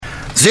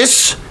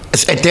This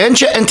is a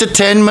Danger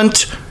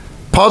Entertainment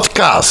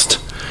podcast.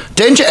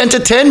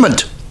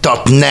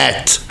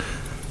 DangerEntertainment.net.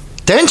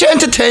 Danger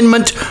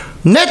Entertainment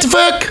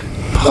Network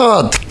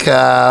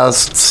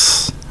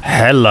Podcasts.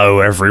 Hello,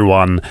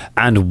 everyone,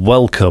 and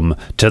welcome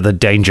to the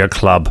Danger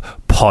Club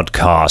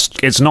podcast.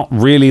 It's not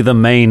really the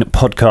main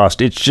podcast,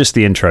 it's just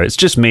the intro. It's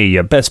just me,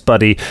 your best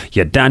buddy,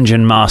 your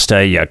dungeon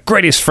master, your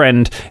greatest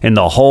friend in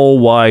the whole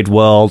wide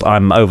world.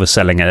 I'm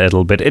overselling it a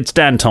little bit. It's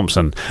Dan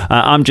Thompson.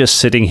 I'm just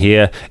sitting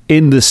here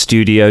in the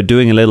studio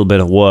doing a little bit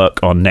of work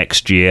on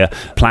next year,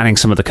 planning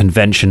some of the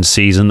convention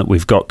season that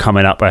we've got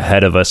coming up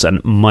ahead of us,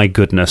 and my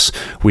goodness,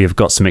 we have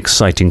got some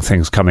exciting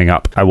things coming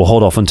up. I will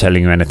hold off on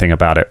telling you anything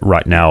about it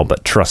right now,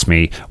 but trust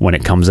me, when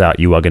it comes out,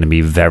 you are going to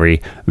be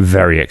very,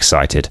 very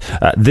excited.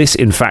 This,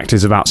 in fact,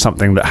 is about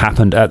something that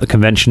happened at the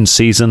convention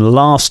season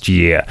last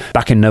year.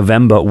 Back in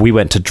November, we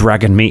went to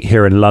Dragon Meet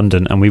here in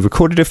London, and we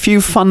recorded a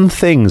few fun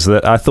things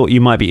that I thought you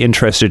might be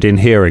interested in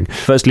hearing.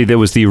 Firstly, there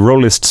was the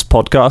Rollists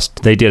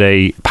podcast. They did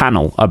a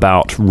panel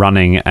about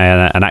running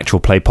an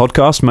actual play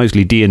podcast,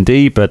 mostly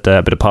D&D, but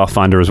a bit of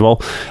Pathfinder as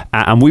well.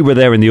 And we were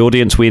there in the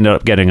audience. We ended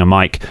up getting a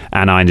mic,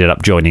 and I ended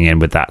up joining in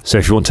with that. So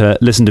if you want to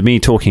listen to me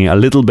talking a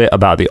little bit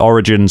about the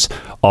origins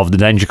of the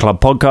Danger Club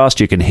podcast,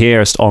 you can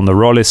hear us on the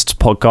Rollists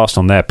podcast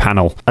on their panel.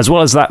 As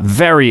well as that,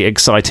 very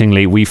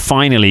excitingly, we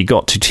finally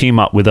got to team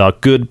up with our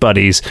good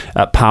buddies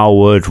at Power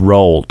Word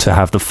Roll to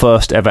have the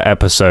first ever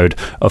episode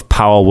of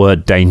Power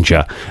Word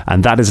Danger,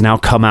 and that has now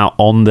come out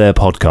on their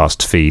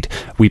podcast feed.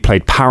 We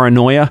played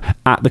Paranoia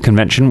at the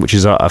convention, which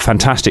is a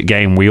fantastic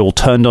game. We all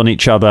turned on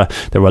each other.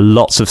 There were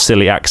lots of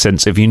silly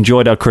accents. If you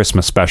enjoyed our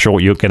Christmas special,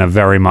 you're going to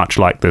very much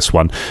like this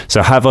one.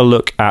 So have a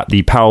look at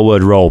the Power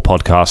Word Roll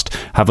podcast.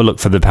 Have a look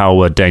for the Power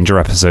Word Danger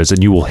episodes,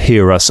 and you will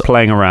hear us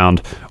playing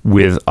around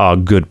with our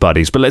good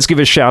buddies. But let's give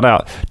a shout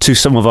out to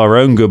some of our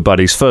own good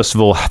buddies. First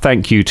of all,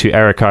 thank you to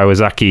Eric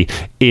Iwasaki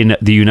in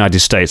the United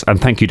States, and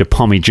thank you to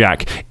Pommy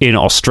Jack in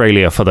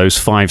Australia for those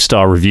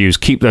 5-star reviews.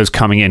 Keep those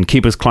coming in.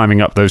 Keep us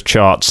climbing up those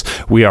charts.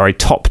 We are a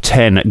top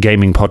 10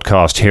 gaming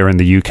podcast here in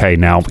the UK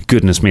now.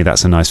 Goodness me,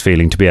 that's a nice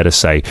feeling to be able to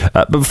say.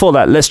 But before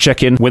that, let's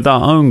check in with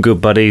our own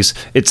good buddies.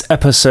 It's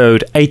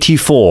episode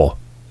 84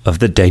 of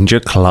the Danger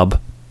Club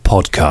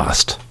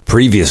podcast.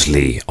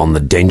 Previously on the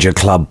Danger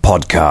Club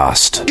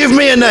podcast. Give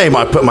me a name.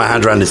 I put my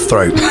hand around his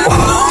throat.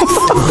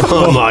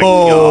 Oh my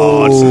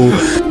God.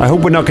 I hope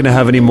we're not going to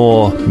have any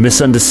more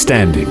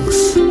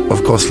misunderstandings.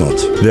 Of course not.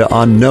 There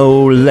are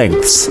no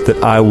lengths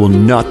that I will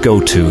not go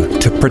to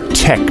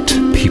protect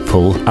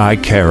people I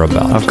care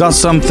about. I've got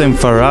something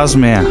for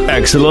Razmir.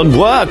 Excellent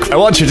work. I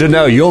want you to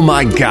know you're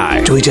my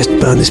guy. Do we just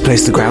burn this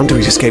place to the ground? Do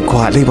we just escape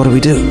quietly? What do we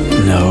do?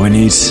 No, we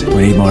need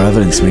more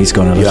evidence. We need to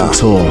go on a little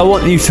tour. I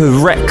want you to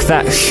wreck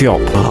that shop.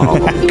 Oh,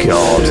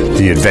 God.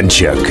 The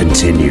adventure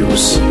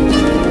continues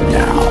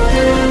now.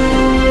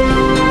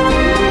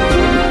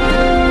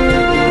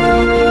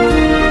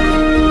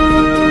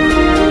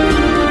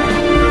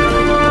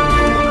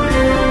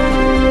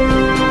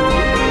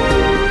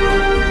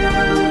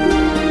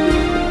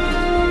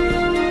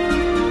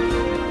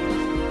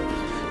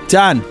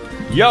 Dan.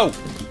 Yo.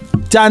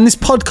 Dan, this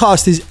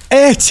podcast is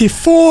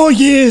 84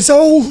 years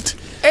old.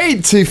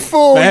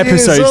 84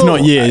 episodes, years old.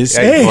 not years.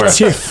 84.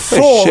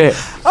 Shit.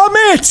 I'm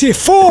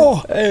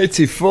 84.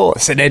 84.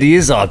 It's an Eddie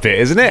Izzard bit,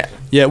 isn't it?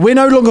 Yeah, we're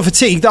no longer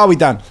fatigued, are we,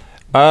 Dan?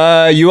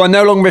 You are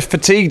no longer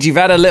fatigued. You've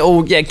had a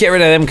little... Yeah, get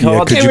rid of them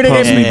cards. Could you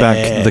pass me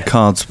back the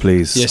cards,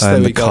 please? Yes, and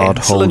there the we go. card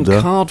Excellent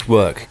holder. card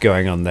work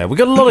going on there. We've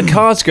got a lot of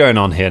cards going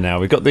on here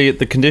now. We've got the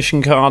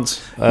condition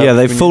cards. Yeah,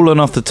 they've fallen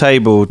off the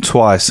table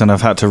twice, and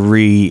I've had to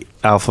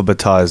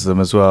re-alphabetize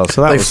them as well.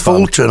 So that They've was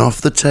fun. fallen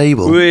off the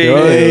table.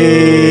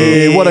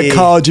 Hey, what a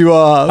card you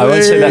are. I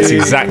won't say that's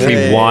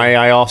exactly why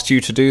I asked you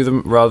to do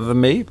them rather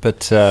than me,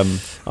 but I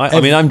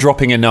mean, I'm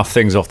dropping enough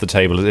things off the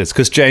table as it is,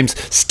 because James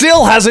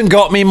still hasn't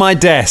got me my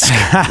desk.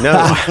 No,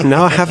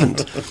 I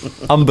haven't.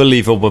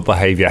 Unbelievable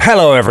behaviour.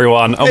 Hello,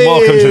 everyone, and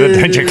welcome to the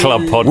Danger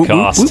Club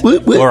podcast,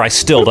 where I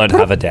still don't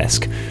have a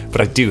desk, but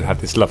I do have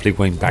this lovely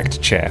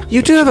wing-backed chair.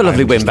 You do have a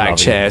lovely I'm just windbag loving.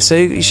 chair, so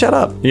you shut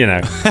up. You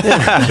know.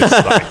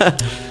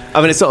 I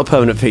mean, it's not a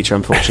permanent feature,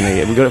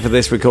 unfortunately. We got it for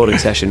this recording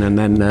session, and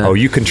then... Oh,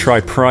 you can try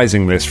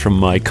prizing this from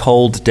my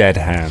cold, dead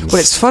hands. Well,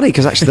 it's funny,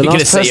 because actually the You're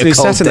last gonna person say who your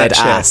sat in that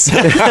cold,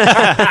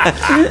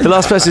 chair... the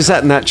last person who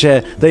sat in that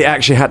chair, they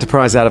actually had to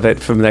prize out of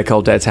it from their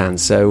cold, dead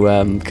hands.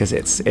 So, because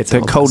it's The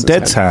a cold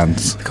dead's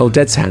hands. Cold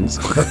dead's hands.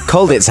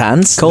 Cold its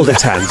hands. Cold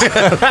dead's hands.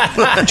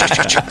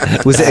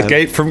 Was it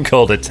Escape from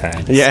Colditz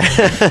Hands? Yeah.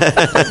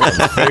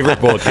 Favourite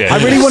board game.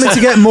 I really wanted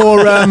to get more.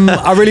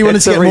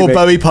 It's a more remix.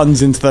 Bowie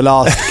puns into the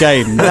last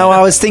game. No,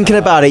 I was thinking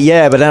about it,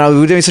 yeah, but then we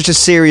were doing such a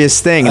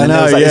serious thing, and then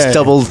there was like this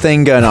double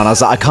thing going on. I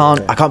was like,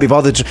 I can't be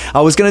bothered. I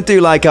was going to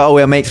do like,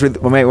 we'll make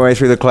our way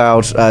through the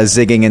cloud,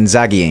 zigging and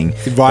zaggying,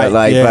 Right?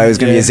 But it was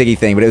going to be a ziggy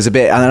thing, but it was a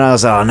bit. And then I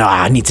was like, oh no,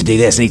 I need to do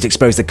this. I need to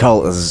expose the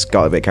cult. I just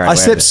got a bit carried away. I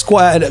slipped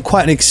quite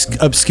an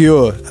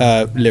obscure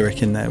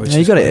lyric in there. Which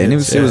You got it in. It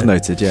was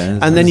noted, yeah.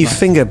 And then you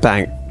finger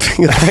banged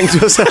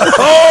yourself.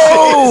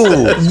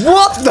 Oh,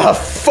 what the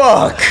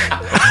fuck?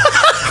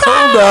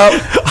 Hold up.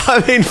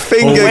 I mean,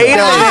 finger Wait a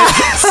guns.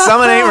 minute.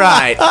 Someone ain't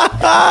right.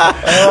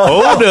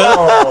 Hold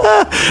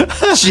up.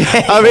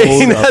 I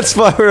mean, that's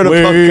why we're on a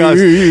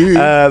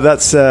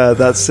podcast.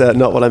 That's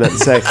not what I meant to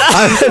say.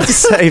 I meant to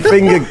say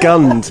finger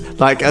gunned,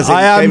 like as in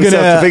gave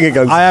himself to finger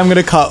guns. I am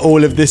gonna cut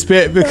all of this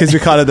bit because we're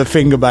kind of the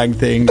finger bang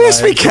thing.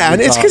 Yes, we can.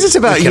 It's because it's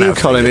about you,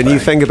 Colin, and you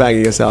finger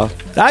banging yourself.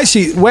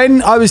 Actually,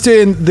 when I was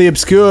doing the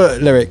obscure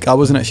lyric, I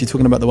wasn't actually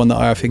talking about the one that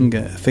I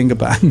finger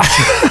bang.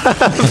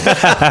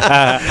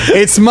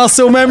 It's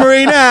muscle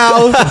memory now.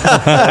 Built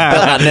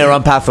that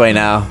neuron pathway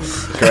now.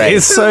 Great.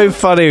 It's so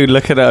funny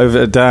looking over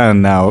at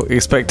Dan now,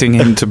 expecting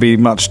him to be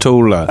much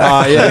taller.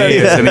 Yeah, He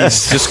is, and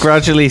he's just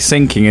gradually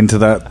sinking into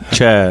that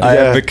chair. I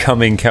am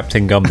becoming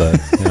Captain Gumbo.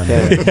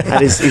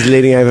 And he's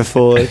leaning over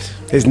forward.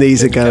 His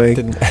knees are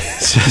going.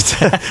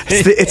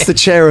 It's the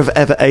chair of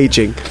ever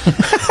aging.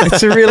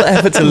 It's a real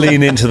effort to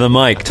lean into the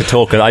mic to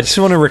talk. I just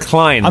want to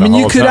recline. I mean,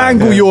 you could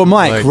time. angle your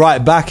mic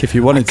right back if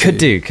you wanted to. Could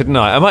do, couldn't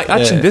I? I might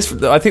actually.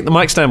 I think the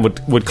mic stand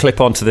would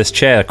clip onto this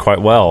chair quite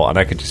well, and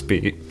I could just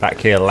be back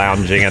here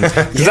lounging, and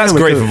because that's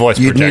great for voice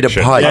You'd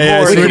projection. need a pipe.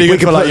 Yeah, it's really we good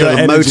could for like put your a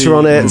energy. motor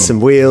on it and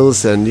some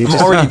wheels, and you I'm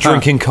just already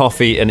drinking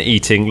coffee and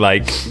eating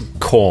like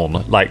corn.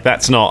 Like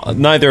that's not.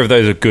 Neither of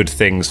those are good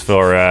things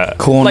for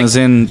Corn like, as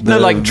in no, the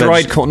like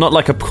dried corn, not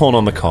like a corn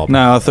on the cob.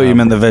 No, I thought you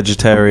meant the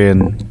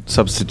vegetarian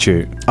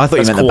substitute. I thought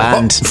you meant the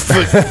band.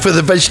 For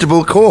the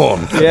vegetable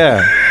corn.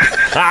 Yeah.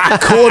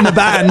 Corn the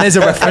band, there's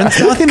a reference.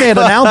 I think they had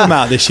an album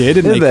out this year,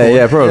 didn't they? Korn?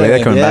 Yeah, probably.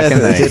 They're coming back,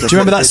 aren't they? Do you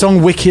remember that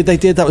song Wicked they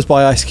did? That was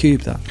by Ice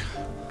Cube. That.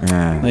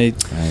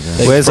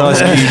 Where's Ice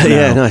Cube now?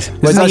 yeah, nice.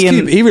 Where's Isn't Ice he in-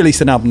 Cube? He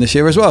released an album this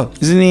year as well.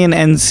 Isn't he in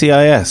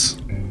NCIS?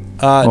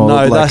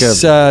 No, like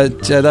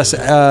that's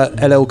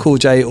LL Cool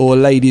J, or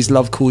Ladies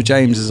Love Cool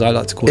James, as I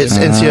like to call It's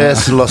it.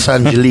 NCIS Los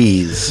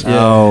Angeles.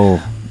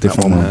 Oh,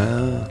 different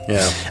one.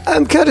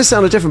 Yeah. Curtis,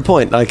 on a different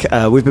point, like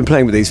we've been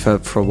playing with these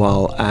for a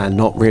while and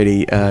not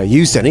really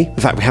used any. In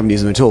fact, we haven't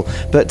used them at all.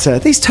 But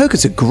these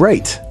tokens are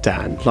great,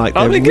 Dan. Like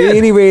they're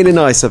really, really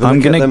nice. I'm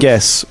going to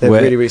guess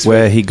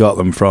where he got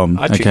them from.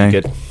 I think Okay.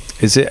 you could.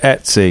 Is it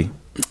Etsy?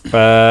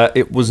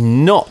 It was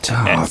not.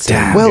 Etsy.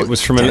 damn. Well, it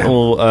was from a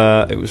little.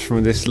 It was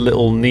from this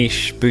little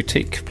niche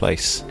boutique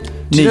place.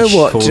 Do you know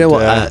what? Called,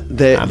 Amazon.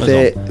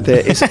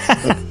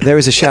 There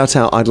is a shout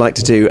out I'd like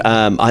to do.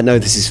 I know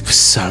this is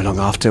so long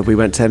after we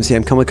went to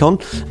MCM Comic Con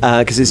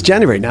because it's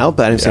January now,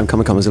 but MCM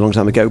Comic Con was a long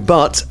time ago.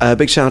 But a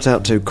big shout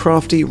out to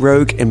Crafty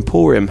Rogue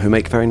Emporium, who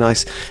make very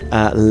nice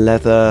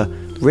leather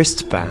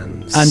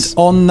wristbands. And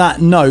on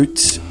that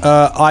note,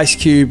 Ice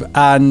Cube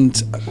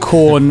and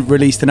Korn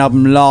released an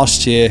album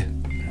last year,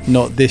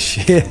 not this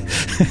year.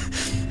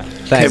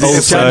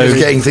 Also,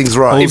 getting things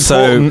right.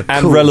 Important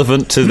and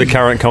relevant to the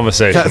current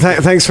conversation.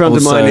 Thanks for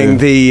undermining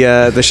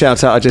the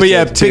shout out I just But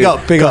yeah, did big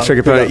up, big up, big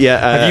up. Yeah,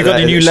 Have you got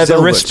any new she's leather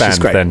Elbert, she's wristband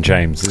great. then,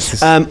 James? Is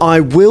this- I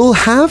will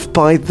have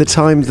by the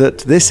time that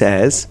this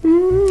airs.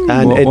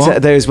 And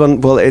What? there is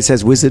one, well, it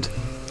says Wizard.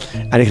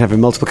 And you can have it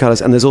in multiple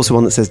colours. And there's also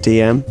one that says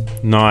DM.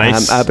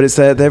 nice. But it's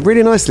they're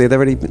really nicely. They're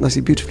really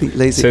nicely, beautifully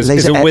lazy. So is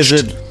laser a etched.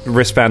 wizard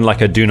wristband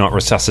like a do not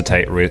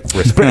resuscitate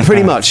wristband?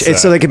 Pretty much.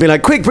 It's so they can be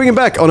like, quick, bring him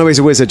back. Oh no, he's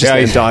a wizard. Just Yeah,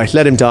 let him yeah. die.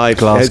 Let him die.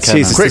 Glass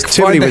Jesus, Quick, there's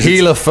too many find the wizards.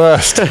 healer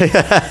first.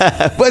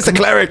 Where's the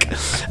cleric?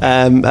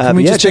 Can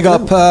we just check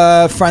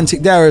up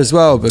Frantic Dare as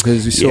well,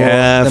 because we saw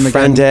them again.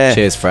 Fran Dare.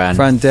 Cheers, Fran.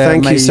 Fran Dare,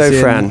 Thank you so,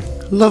 amazing. Fran.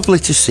 Lovely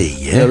to see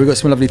you. Yeah, we got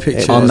some lovely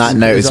pictures. On that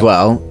note as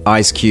well,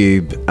 Ice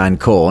Cube and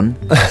Korn.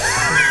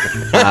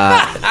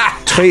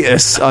 Tweet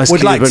us. Ice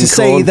Would Cube like to and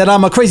say Korn. that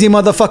I'm a crazy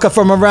motherfucker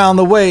from around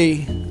the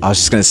way. I was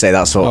just going to say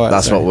that's what All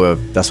right, sorry.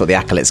 that's what the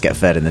acolytes get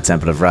fed in the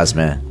Temple of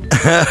Razmir.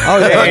 Oh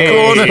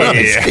yeah. Corner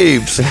Ice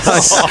cubes.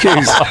 Ice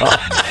cubes.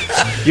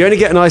 You only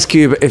get an ice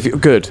cube if you're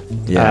good.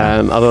 Yeah.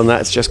 Other than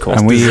that, it's just cost.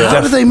 And we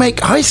How do they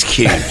make ice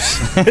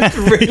cubes?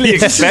 really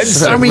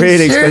expensive. I mean,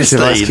 really expensive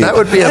seriously, ice cube. that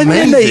would be And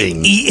then they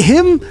amazing. eat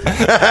him.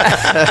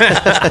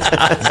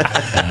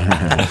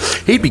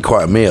 He'd be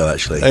quite a meal,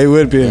 actually. It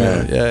would be.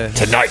 Yeah.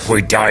 Tonight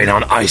we dine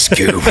on Ice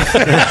Cube.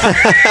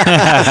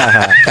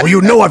 Oh,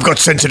 you know I've got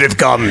sensitive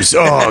gums.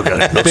 Oh,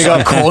 God. Big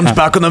up Korn's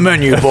back on the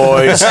menu,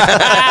 boys. Big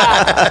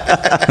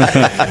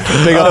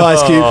up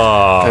Ice Cube.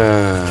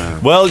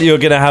 Well, you're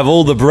going to have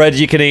all the bread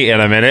you can eat in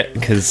a minute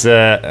because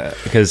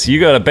you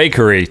got a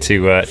bakery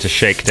to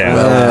shake down.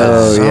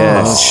 Oh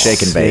yes,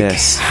 Shake and bake.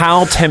 Yes.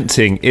 How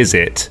tempting is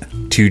it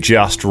to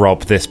just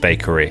rob this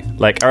bakery?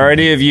 Like, are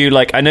any of you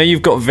like? I know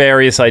you've got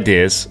various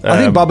ideas. I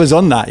think Bubba's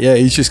on that. Yeah,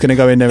 he's just going to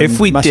go in there. If and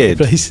we mash did,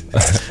 the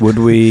place. would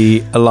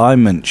we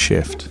alignment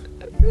shift?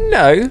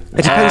 no.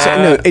 It depends.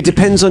 No, it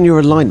depends on your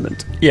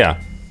alignment. Yeah,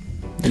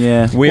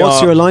 Yeah.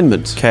 What's your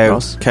alignment?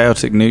 Ross?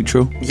 Chaotic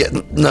neutral. Yeah,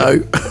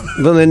 no.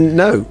 Well, then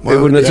no, it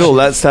wouldn't at all.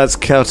 That's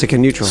chaotic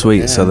and neutral.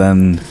 Sweet. So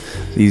then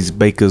these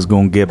bakers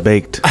gonna get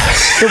baked.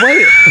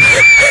 The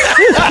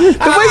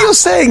way you're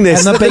saying this,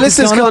 And the the baker's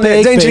listeners gonna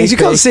can't. bake, James, you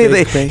can't bake, see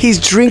bake, that bake. he's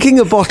drinking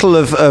a bottle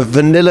of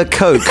vanilla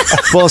Coke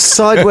while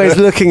sideways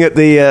looking at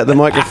the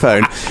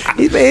microphone.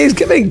 He's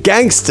getting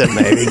gangster,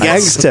 maybe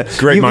gangster.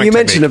 Great You mic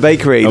mentioned a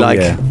bakery, like.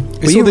 yeah.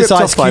 Were It's you all this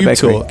ripped Ice off by a Cube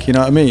bakery? talk. You know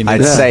what I mean?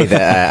 I'd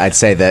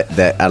say that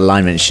the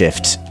alignment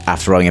shift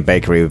after running a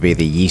bakery would be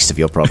the yeast of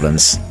your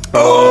problems.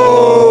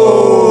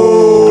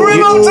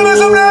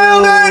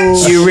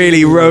 You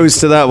really rose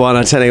to that one,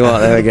 I tell you what,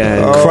 there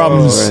again.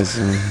 Crumbs.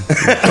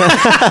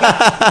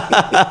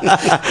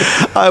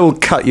 I will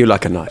cut you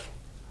like a knife.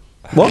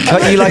 What?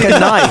 Cut you like a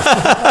knife?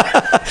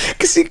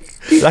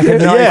 Like a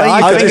knife. Yeah,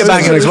 I finger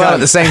banging as well at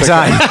the same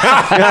time.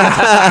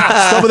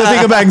 Stop with the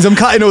finger bangs. I'm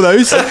cutting all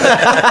those.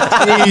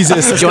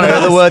 Jesus. Do you want to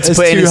know the word to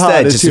put in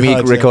instead? Just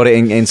to record it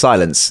in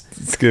silence.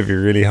 It's going to be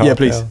really hard. Yeah,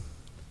 please. now.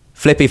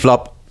 Flippy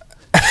flop.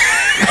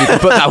 You can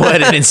put that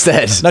word in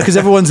instead. No, because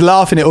everyone's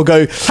laughing. It will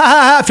go, ha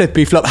ha ha,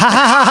 flippy flop, ha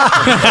ha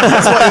ha.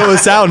 That's what it will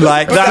sound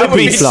like. That would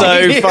be so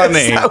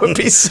funny. That would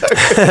be so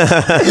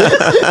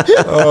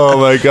Oh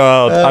my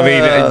God. I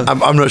mean,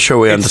 I'm not sure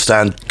we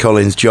understand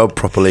Colin's job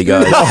properly,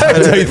 guys. I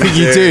don't think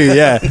you do,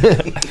 yeah.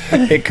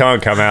 it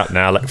can't come out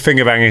now. Like,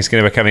 finger banging is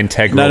going to become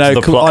integral No, to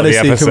the plot honestly,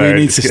 of the episode. we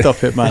need to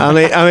stop it, man. I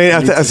mean, We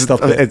need to stop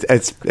it.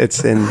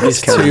 it's in.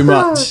 It's too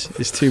much.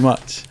 It's too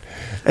much.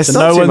 It's So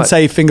not no too one much.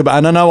 say finger bang.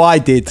 And I know I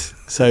did.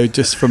 So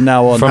just from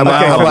now on. From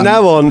Okay, from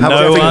now on, How about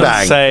No finger one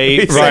bang? say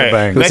Right.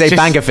 bang. We'll say just-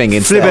 banger thing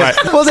instead.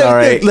 Well,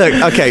 Sorry. look,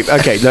 okay.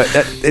 Look,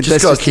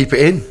 Just got to keep it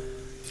in.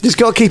 just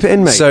got to keep it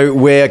in, mate. So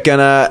we're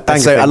gonna. Banger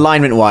so thing.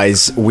 alignment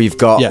wise, we've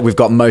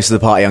got most of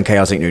the party on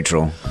chaotic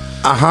neutral.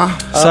 Uh huh.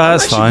 So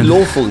that's fine.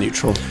 lawful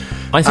neutral.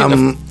 I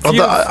think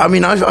Although, I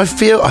mean, I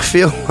feel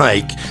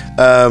like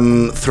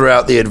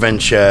throughout the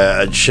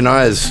adventure,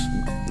 Shania's.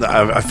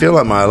 I feel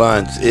like my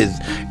alliance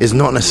is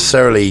not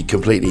necessarily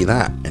completely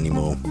that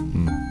anymore.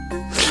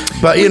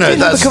 But you know, did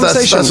have a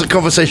that's a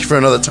conversation for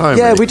another time.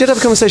 Yeah, really. we did have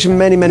a conversation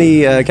many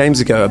games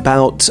ago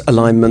about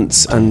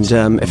alignments and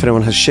if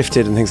anyone has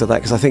shifted and things like that.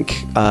 Because I think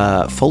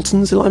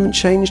Fulton's alignment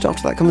changed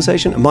after that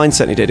conversation. Mine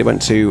certainly did. It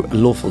went to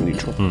lawful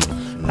neutral,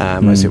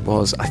 whereas it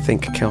was, I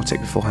think,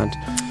 chaotic beforehand.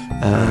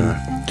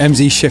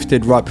 MZ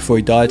shifted right before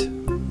he died.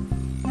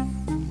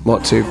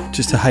 What to?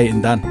 Just to hate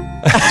and Dan.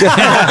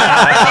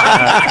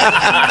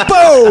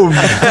 Boom!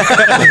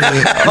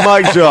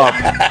 Mic drop.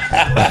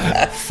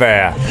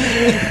 fair.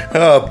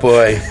 Oh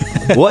boy.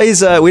 What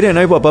is? We don't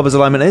know what Bubba's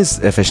alignment is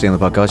officially on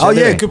the podcast. Oh, yet,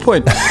 do yeah, we? good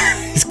point.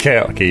 He's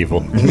chaotic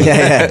evil.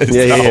 Yeah, It's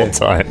yeah, the yeah. whole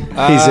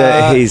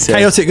time. He's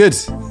Chaotic good.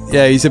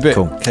 Yeah, he's a bit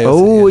Cool. chaotic.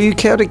 Oh, are you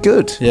chaotic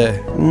good? Yeah.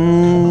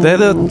 They're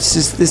the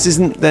This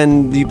isn't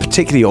then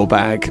particularly your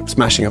bag,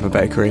 smashing up a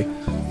bakery.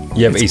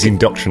 Yeah, but he's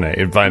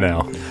indoctrinated by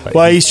now. Like,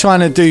 Well, he's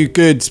trying to do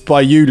good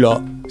by you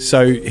lot.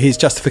 So his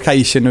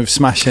justification of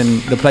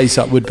smashing the place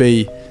up would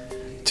be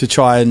to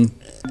try and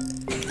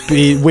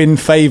win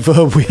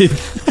favour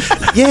with.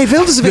 Yeah,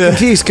 Vilda's a bit The-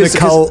 confused the because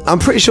cult. I'm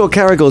pretty sure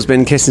Carragher's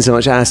been kissing so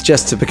much ass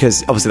just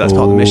because obviously that's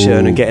part of the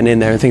mission and getting in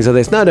there and things like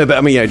this. No, but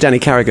I mean, Danny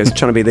Carragher's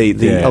trying to be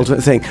the Yeah.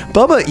 ultimate thing.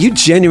 Bubba, you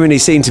genuinely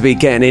seem to be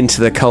getting into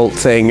the cult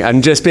thing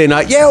and just being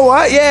like, yeah, all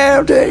right, yeah,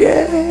 I'll do it,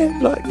 yeah.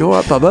 Like, all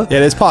right, Bubba. Yeah,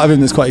 there's part of him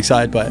that's quite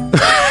excited by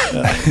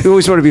it. You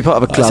always want to be part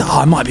of a He's club. like, oh,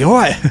 I might be all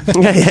right.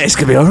 Yeah, it's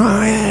going to be all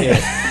right,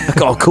 yeah. I've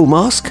got a cool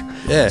mask.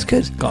 Yeah, It's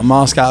good. Got a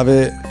mask out of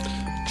it.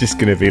 just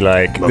going to be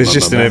like, there's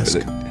just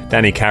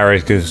Danny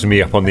Carragher gives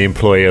me up on the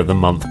Employee of the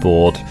Month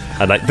board,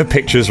 and like the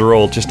pictures are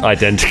all just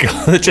identical.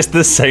 They're just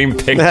the same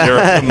picture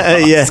of the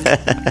mask.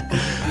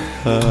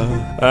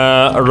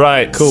 Yeah.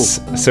 Right, cool.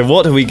 So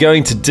what are we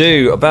going to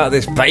do about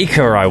this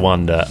baker, I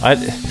wonder?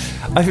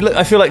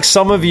 I feel like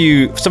some of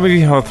you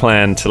have a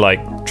plan to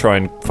like try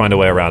and find a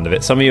way around of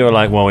it. Some of you are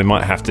like, well, we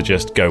might have to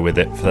just go with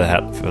it for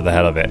the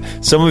hell of it.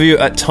 Some of you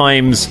at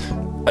times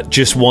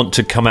just want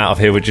to come out of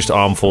here with just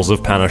armfuls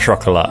of pain au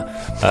chocolat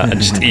and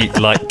just eat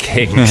like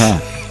kings.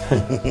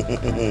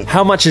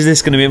 How much is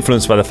this going to be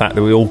influenced by the fact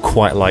that we all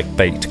quite like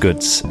baked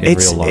goods in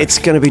real life? It's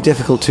going to be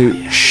difficult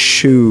to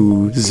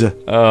choose. I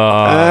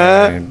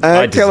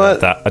come deserve on.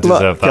 that. I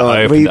deserve that. Come on.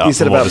 I opened it up You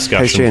said for more about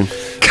discussion.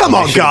 pastry. Come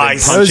on,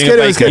 guys. It was good,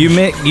 it was good.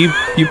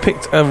 You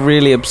picked a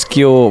really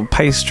obscure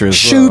pastry as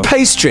Shoe well.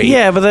 pastry.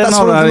 Yeah, but they're that's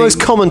not one of the really-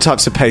 most common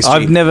types of pastry.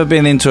 I've never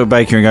been into a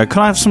bakery and go,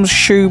 can I have some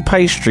shoe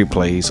pastry,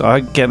 please? I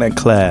get an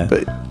eclair.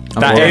 But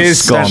That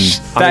is gone.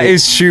 That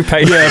is shoe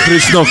pastry. Yeah, but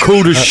it's not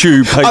called a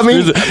shoe pastry. I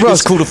mean, Ross,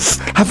 it's called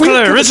a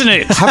eclair, isn't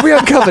it? Have we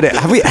uncovered it?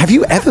 Have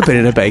you ever been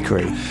in a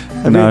bakery?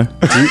 No.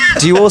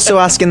 Do you also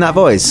ask in that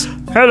voice?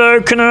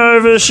 Hello, can I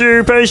have a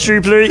shoe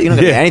pastry, please? You're not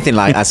going to get anything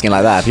like asking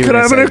like that. People Can I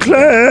are have gonna an say-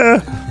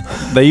 eclair?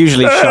 They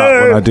usually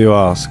shut when I do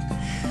ask.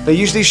 They're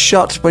usually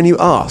shut when you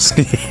ask.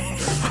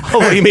 Oh,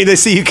 what do you mean? They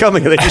see you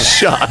coming and they just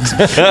shut?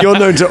 You're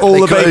known to all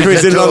the close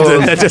bakeries the in door.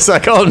 London. They're just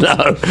like, oh no,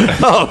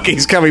 oh,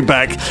 he's coming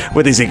back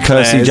with his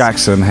eclairs. Percy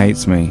Jackson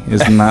hates me.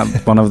 Isn't that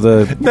one of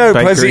the No,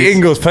 bakeries? Percy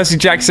Ingalls. Percy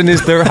Jackson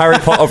is the Harry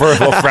Potter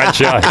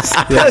franchise.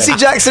 Percy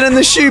Jackson and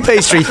the shoe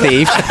pastry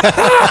thief.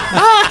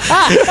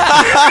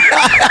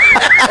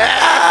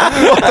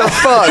 What the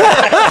fuck?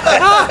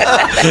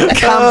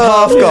 Camp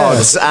half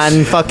gods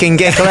and fucking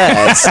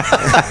eclairs.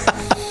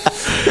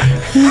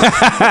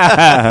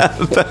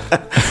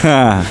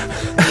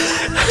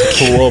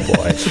 Poor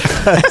boy.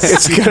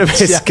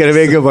 It's gonna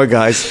be a good one,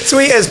 guys.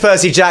 Tweet us,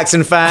 Percy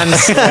Jackson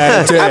fans.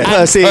 And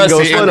Percy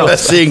Ingalls, why not?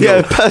 Percy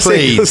Ingalls, Percy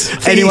please.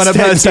 Ingalls. Anyone at East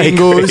End Percy Bakery.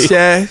 Ingalls,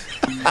 yeah.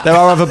 There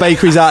are other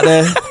bakeries out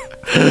there.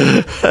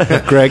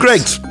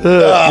 Greg's.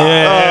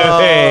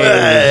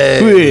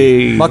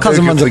 Hey. My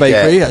cousin Who runs a could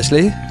forget? bakery,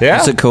 actually. Yeah.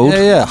 What's it called?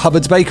 Yeah.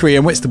 Hubbard's Bakery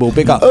in Whitstable.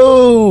 Big up.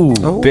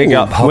 Big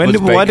up. Hubbard's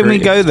Why didn't we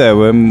Bakery. go there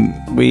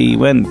when we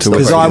went to?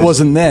 Because I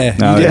wasn't there.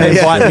 No, You didn't yeah.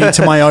 invite me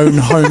to my own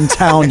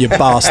hometown, you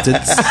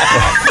bastards.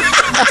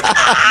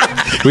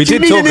 We Do you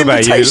did need talk an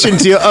about you. invitation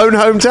to your own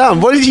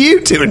hometown? What did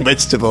you do in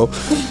Whitstable?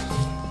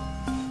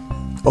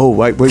 Oh,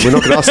 wait, we're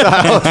not going to ask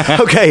that.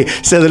 Okay,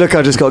 so the look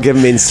I just got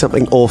given means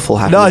something awful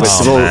happened No, in it's-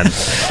 Whitstable. Man.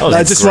 That was I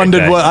a just great wondered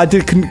day. what I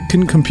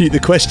couldn't compute the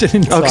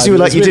question. Oh, because you were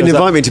like, you didn't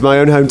invite me to my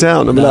own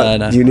hometown. I'm like,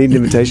 No. do you need an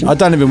invitation? I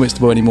don't live in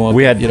Whitstable anymore.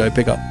 We had-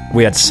 big up.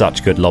 We had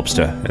such good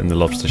lobster in the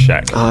Lobster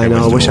Shack. I in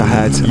know, I wish I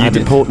Whitstable. had. I had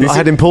did- important, this I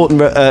had is-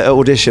 important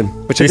audition,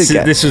 which I did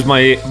get. This was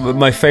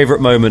my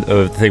favourite moment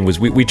of the thing was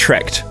we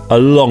trekked a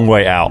long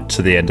way out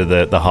to the end of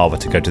the harbour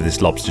to go to this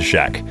lobster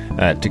shack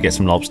to get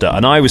some lobster,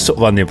 and I was sort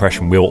of under the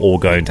impression we were all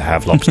going to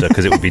have lobster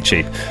because it would be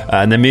cheap,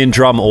 and then me and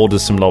Drum ordered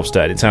some lobster,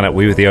 and it turned out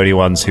we were the only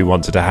ones who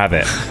wanted to have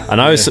it, and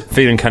I was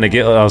feeling kind of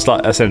guilty.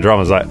 I said to Drum, I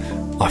was like,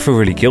 I feel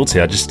really guilty.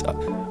 I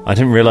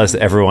didn't realise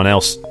that everyone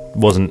else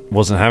wasn't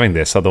having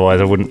this,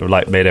 otherwise I wouldn't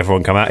have made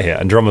everyone come out here.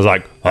 And Drum was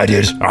like, I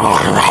did.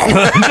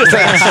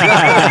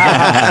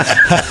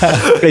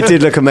 It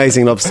did look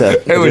amazing, lobster.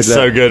 It was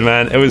so good,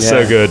 man. It was so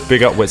Yeah. good.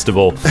 Big up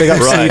Whitstable. Big up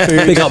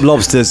seafood. Big up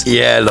lobsters.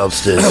 Yeah,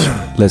 lobsters.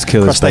 Let's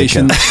kill this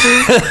baker.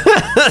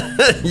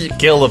 Crustaceans. You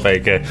kill the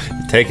baker.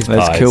 You take his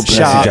Let's pies. kill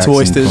Shout out to Jackson.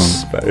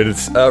 oysters. But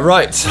it's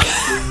right.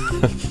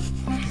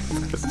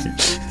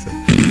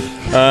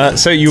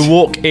 So you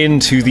walk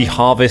into the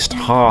Harvest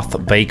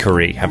Hearth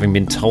Bakery, having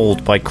been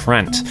told by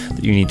Krant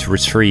that you need to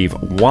retrieve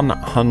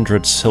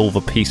 100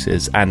 silver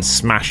pieces and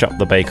smash up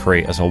the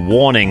bakery as a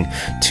warning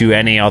to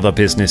any other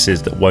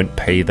businesses that won't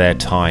pay their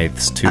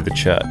tithes to the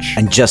church.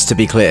 And just to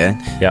be clear,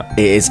 Yep.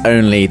 it is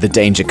only the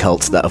Danger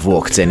Cult that have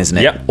walked in, isn't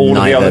it? Yep, all of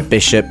the Neither other-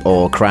 Bishop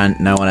or Krant,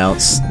 no one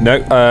else. No,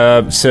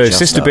 so Just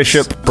Sister us.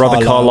 Bishop,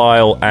 Brother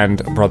Carlisle,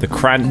 and Brother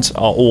Krant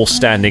are all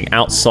standing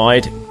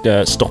outside,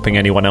 stopping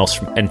anyone else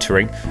from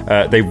entering.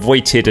 They've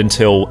waited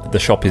until the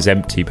shop is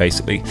empty,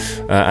 basically,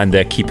 and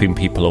they're keeping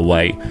people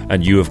away,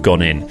 and you have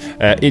gone in.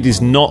 It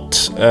is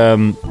not...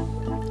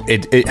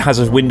 It has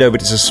a window,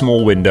 but it's a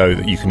small window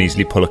that you can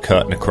easily pull a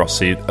curtain across.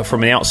 So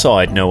from the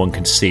outside, no one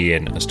can see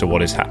in as to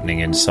what is happening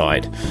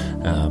inside.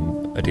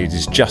 But it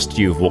is just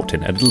you who've walked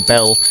in. A little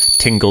bell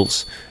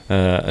tingles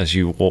as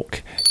you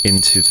walk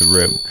into the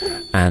room,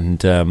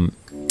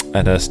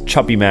 and a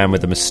chubby man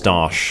with a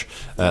moustache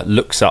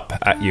looks up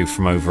at you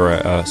from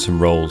over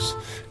some rolls.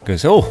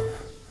 Goes, "Oh,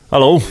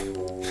 hello.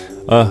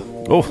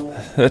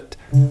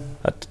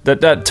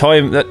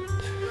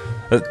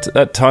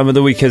 That time of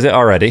the week, is it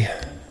already?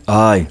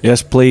 Aye.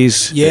 Yes,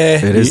 please.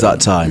 Yeah. It is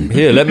that time.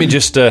 Here, let me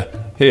just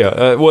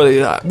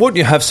wouldn't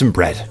you have some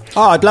bread?"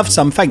 Oh, I'd love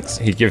some, thanks.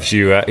 He gives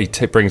you.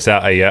 Brings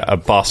out a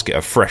basket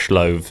of fresh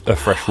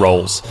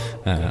rolls,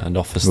 and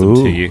offers them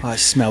to you. Oh, it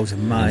smells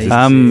amazing.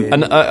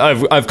 And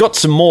I've got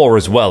some more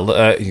as well.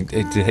 He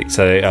takes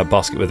a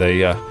basket with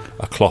a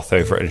cloth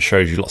over it and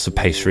shows you lots of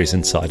pastries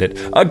inside it.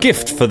 A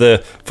gift for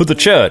the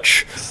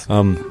church.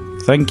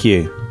 Thank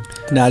you.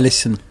 Now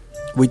listen,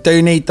 we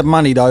do need the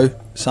money though,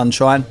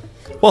 Sunshine.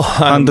 Well,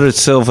 100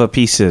 silver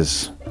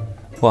pieces.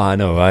 well, I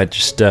know. I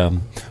just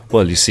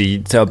well, you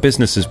see, our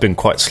business has been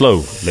quite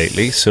slow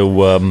lately. So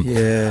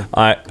Yeah.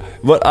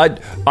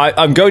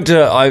 I'm going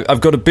to.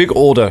 I've got a big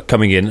order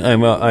coming in.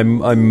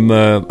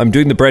 I'm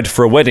doing the bread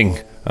for a wedding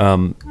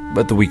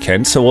at the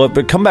weekend. So,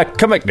 but come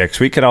back next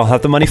week, and I'll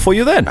have the money for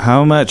you then.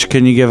 How much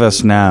can you give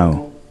us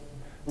now?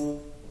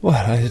 Well,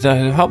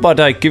 how about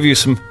I give you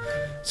some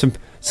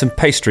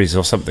pastries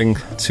or something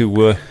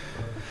to.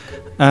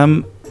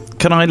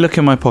 Can I look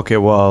in my pocket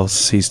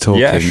whilst he's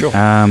talking? Yeah, sure.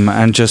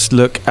 And just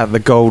look at the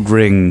gold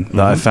ring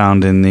that I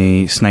found in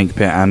the snake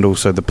pit and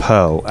also the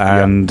pearl.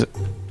 And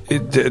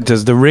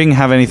does the ring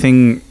have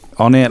anything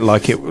on it,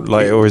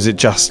 or is it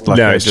just like?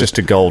 No, it's just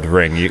a gold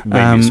ring.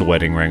 Maybe it's a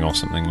wedding ring or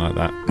something like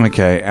that.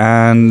 Okay.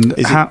 And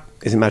Is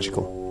it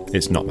magical?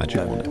 It's not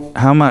magical. No.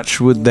 how much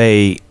would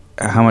they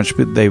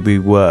be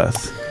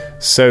worth?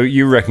 So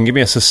you reckon? Give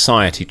me a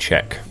society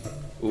check.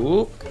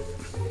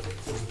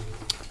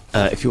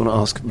 If you want to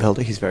ask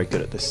Velda, he's very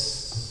good at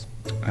this.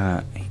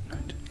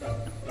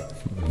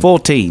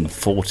 14.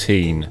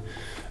 14.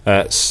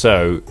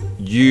 So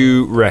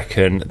you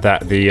reckon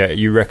that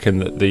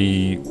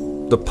the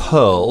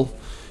pearl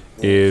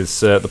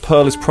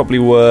is probably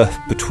worth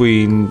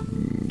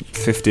between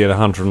 50 and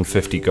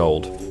 150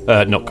 gold.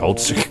 Not gold.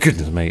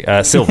 Goodness me,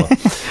 silver.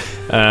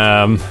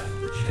 In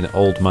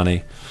old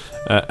money,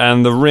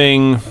 and the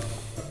ring.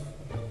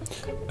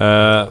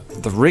 The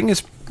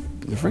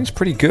ring's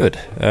pretty good.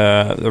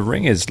 The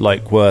ring is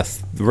the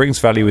ring's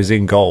value is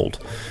in gold.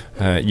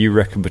 You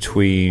reckon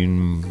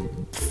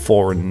between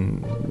 4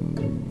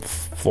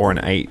 and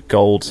 8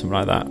 gold, something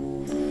like that.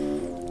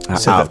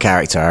 out of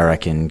character, I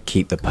reckon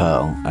keep the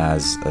pearl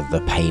as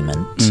the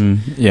payment.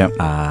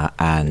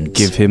 And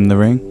give him the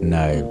ring.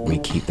 No, we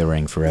keep the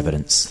ring for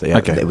evidence. Okay.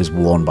 That it was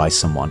worn by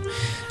someone,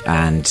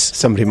 and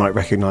somebody might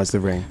recognise the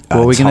ring.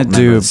 What we're going to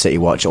do, City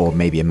Watch, or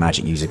maybe a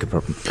magic user could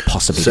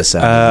possibly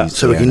discern.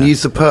 So we can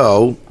use the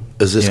pearl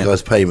as this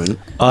guy's payment.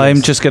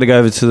 I'm just going to go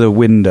over to the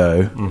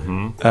window.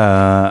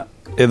 Are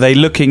they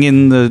looking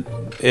in the?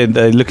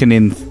 They're looking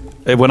in.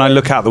 When I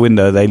look out the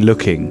window, they're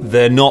looking.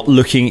 They're not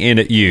looking in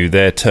at you.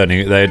 They're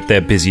turning. They're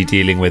busy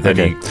dealing with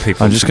any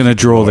people. I'm just going to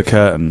draw the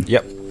curtain.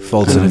 Yep.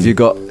 Fulton, have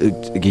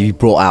you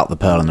brought out the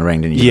pearl and the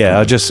ring, didn't you? Yeah,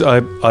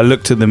 I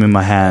looked at them in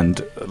my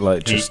hand,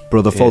 like just.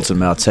 Brother Fulton,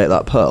 may I take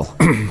that pearl?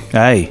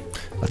 Hey.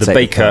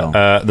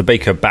 The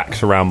baker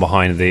backs around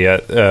behind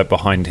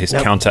behind his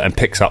counter and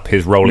picks up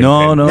his rolling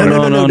pin. No.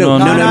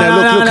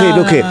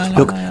 Look here.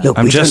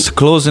 I'm just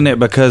closing it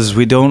because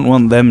we don't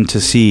want them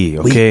to see.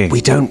 Okay.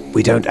 We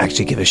don't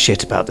actually give a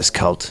shit about this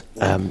cult.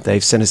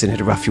 They've sent us in here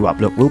to rough you up.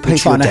 Look, we'll pay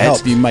for your trying to debt.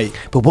 help you, mate.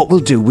 But what we'll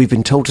do, we've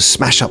been told to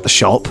smash up the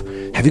shop.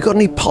 Have you got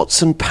any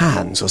pots and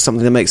pans or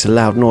something that makes a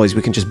loud noise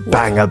we can just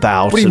bang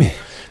about? What do you mean?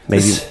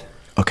 Maybe.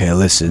 Okay,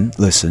 listen.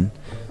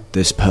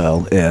 This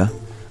pearl here,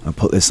 I'll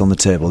put this on the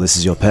table. This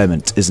is your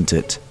payment, isn't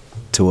it?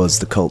 Towards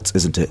the cult,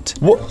 isn't it?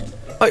 What?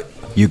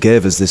 You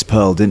gave us this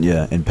pearl, didn't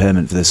you, in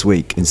payment for this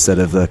week instead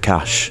of the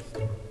cash?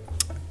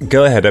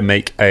 Go ahead and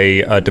make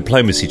a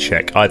diplomacy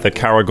check, either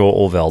Caragor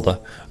or Velda.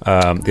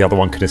 The other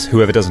one can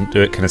whoever doesn't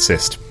do it can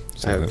assist.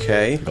 So.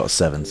 Okay. I've got a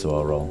 7, so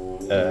I'll roll.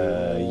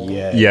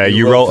 Yeah,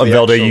 you roll, and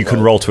Velda, you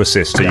can roll to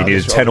assist. So you need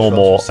a 10 or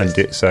more, and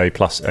it's a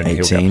plus, and 18.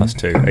 he'll get plus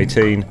 2.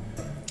 18.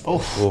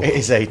 Oh, it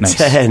is a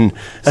 10.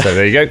 So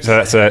there you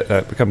go. So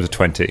that becomes a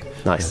 20.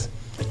 Nice.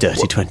 A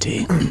dirty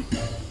 20.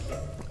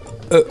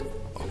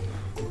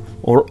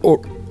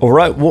 All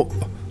right. What?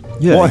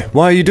 Yeah.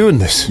 Why are you doing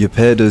this? You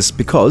paid us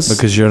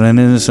because you're an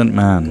innocent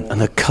man.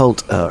 And the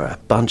cult are a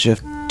bunch of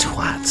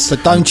twats.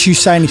 But don't you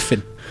say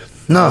anything.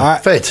 No,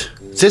 Right. Fate.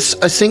 This,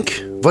 I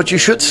think, what you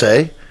should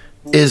say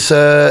is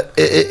that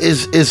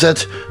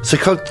the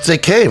cult, they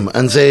came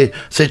and they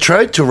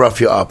tried to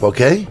rough you up.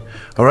 Okay.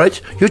 All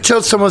right. You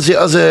tell some of the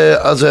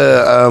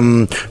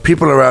other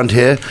people around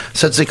here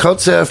that the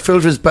cults are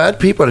filled with bad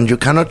people and you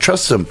cannot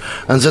trust them,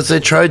 and that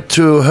they tried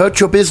to hurt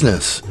your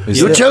business.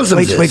 You tell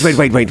them this.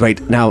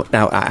 Wait. Now,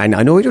 I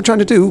know what you're trying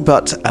to do,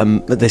 but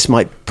this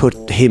might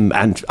put him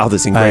and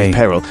others in grave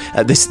peril.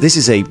 This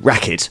is a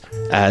racket.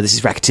 This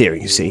is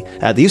racketeering, you see.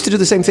 They used to do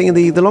the same thing in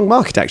the Long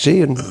Market,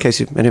 actually, in case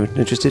you're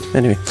interested.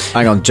 Anyway.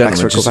 Hang on,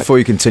 gentlemen, just before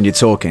you continue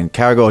talking,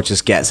 Caragor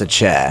just gets a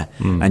chair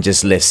and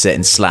just lifts it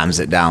and slams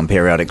it down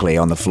periodically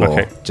on the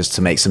floor, just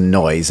to make some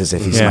noise as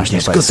if he's smashing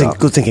the place up.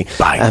 Good thinking.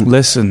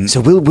 Listen. So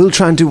we'll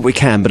try and do what we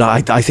can, but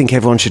I think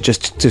everyone should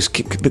just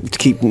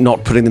keep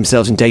not putting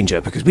themselves in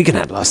danger, because we can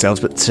handle ourselves,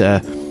 but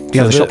the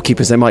other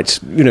shopkeepers, they might,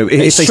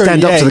 if they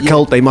stand up to the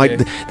cult, they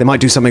might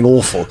do something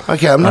awful.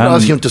 Okay, I'm not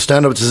asking him to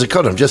stand up to the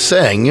cult. I'm just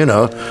saying,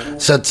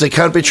 that they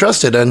can't be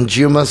trusted, and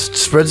you must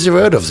spread the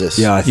word of this.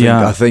 Yeah, I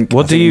think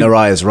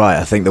Naraya's right.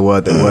 I think the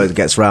word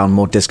gets round,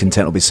 more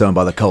discontent will be sown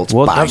by the cult.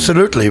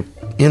 Absolutely.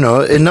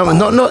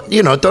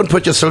 Don't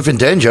put yourself in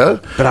danger.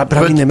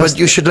 But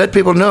you should let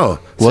people know.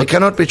 They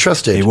cannot be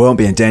trusted. He won't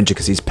be in danger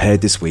because he's paid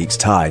this week's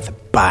tithe.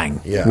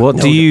 Bang. Yeah. What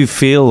do you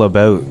feel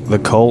about the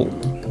cult?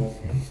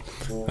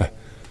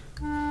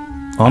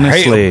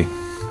 Honestly.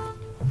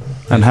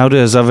 And how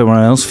does everyone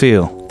else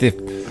feel? They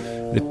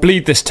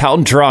bleed this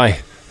town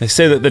dry. They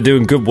say that they're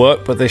doing good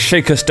work, but they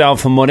shake us down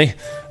for money.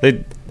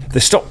 They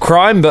stop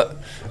crime, but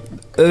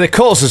they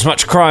cause as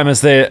much crime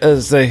as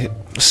they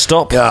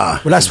stop. Yeah.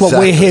 Well, that's what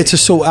we're here to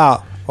sort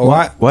out. All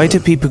right. Why do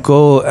people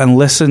go and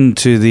listen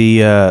to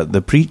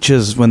the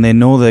preachers when they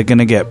know they're going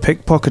to get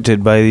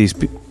pickpocketed by these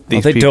people? They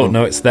don't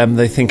know it's them.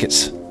 They think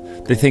it's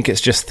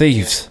just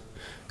thieves.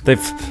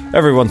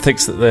 Everyone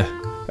thinks that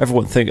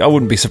I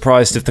wouldn't be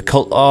surprised if the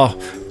cult are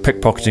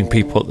pickpocketing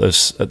people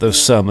at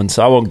those sermons.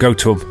 I won't go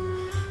to them.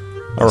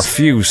 I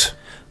refuse.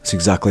 That's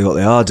exactly what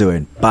they are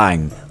doing.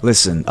 Bang.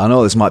 Listen, I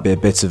know this might be a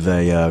bit of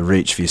a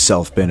reach for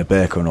yourself being a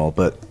baker and all,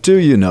 but do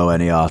you know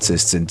any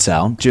artists in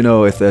town? Do you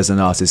know if there's an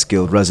Artist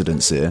Guild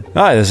residence here?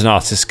 Aye, there's an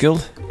Artist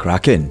Guild.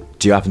 Cracking.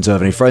 Do you happen to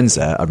have any friends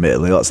there?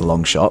 Admittedly, that's a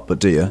long shot, but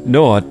do you?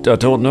 No, I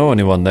don't know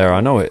anyone there.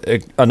 I know it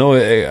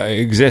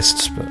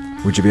exists, but...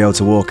 Would you be able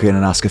to walk in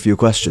and ask a few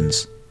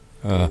questions?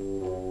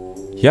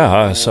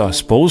 Yeah, I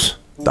suppose.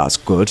 That's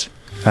good.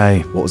 Hey.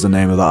 What was the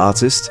name of that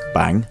artist?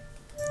 Bang.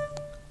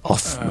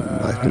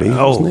 I believe,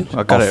 wasn't it?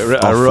 I got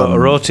it. I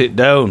wrote it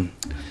down.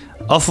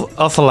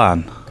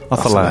 Othalan.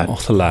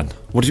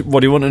 What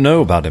do you want to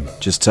know about him?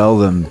 Just tell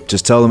them at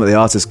the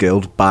Artist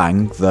Guild,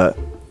 bang, that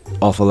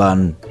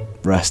Othalan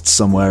rests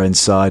somewhere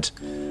inside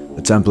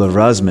the Temple of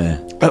Razmir.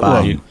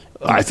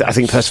 I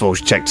think Percival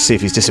should check to see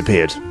if he's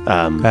disappeared.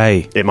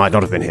 It might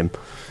not have been him.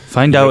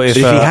 Find out if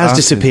he has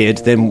disappeared,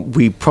 then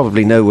we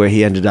probably know where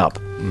he ended up.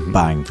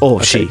 Bang.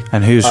 Or she.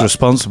 And who's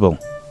responsible?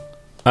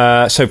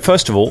 So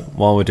first of all,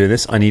 while we're doing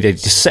this, I need a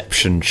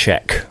deception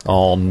check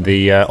on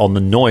the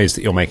noise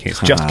that you're making. It's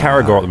just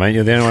Caragor at the moment.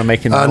 You're the only one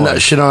making the noise. No,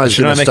 Shania's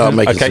going to start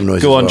making some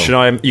noise. Go on, as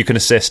well. Shania. You can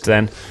assist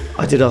then.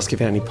 I did ask if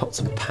you had any pots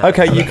and pans.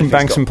 Okay, you can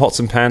bang some pots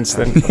and pans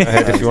then. Go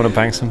ahead if you want to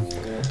bang some.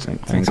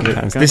 Bang some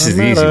pans. This is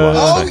the easy one.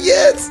 Oh,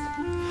 yes!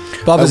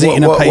 Bubba's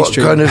eating a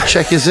pastry. What kind of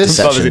check is this?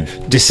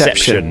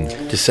 Deception.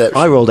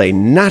 I rolled a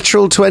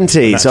natural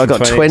 20, so I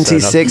got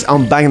 26.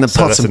 I'm banging the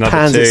pots and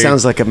pans. It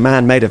sounds like a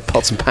man made of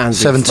pots and pans.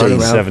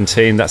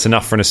 17. That's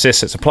enough for an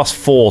assist. It's a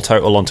 +4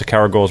 total onto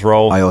Caragor's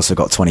roll. I also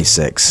got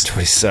 26.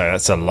 So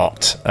that's a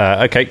lot.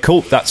 Okay,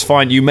 cool. That's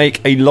fine. You make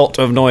a lot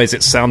of noise.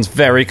 It sounds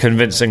very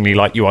convincingly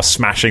like you are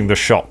smashing the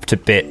shop to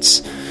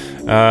bits.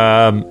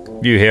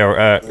 You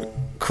hear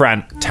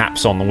Krant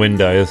taps on the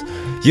window.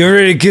 You're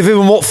really giving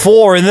them what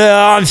for in there,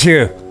 aren't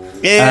you?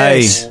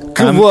 Yes. Hey,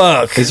 good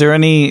work. Is there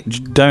any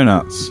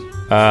donuts?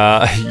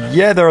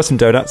 Yeah, there are some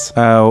donuts.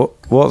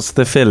 What's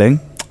the filling?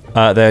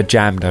 They're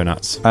jam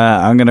donuts.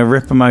 I'm going to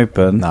rip them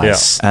open.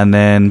 Nice. And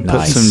then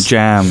put some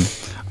jam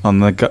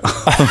on the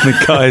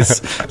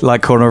guy's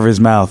like corner of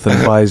his mouth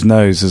and by his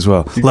nose as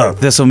well. Look,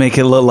 this will make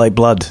it look like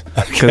blood.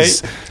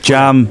 Because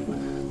jam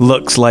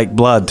looks like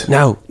blood.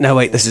 No,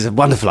 wait, this is a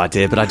wonderful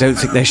idea, but I don't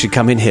think they should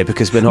come in here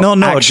because we're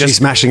not actually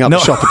smashing up the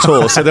shop at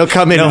all. So they'll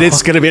come in and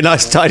it's going to be a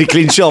nice, tidy,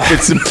 clean shop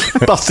with some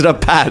busted up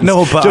pans.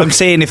 No, but I'm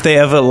saying if they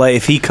ever,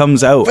 if he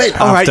comes out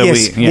after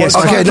yes.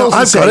 Okay, no,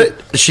 I've got it.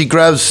 She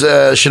grabs,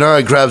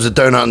 Shania grabs a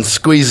donut and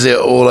squeezes it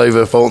all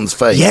over Fulton's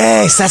face.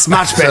 Yes, that's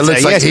much better. So it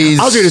looks like he's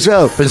I'll do it as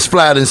well. been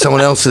splattered in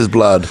someone else's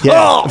blood.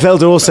 Yeah.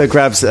 Velda also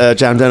grabs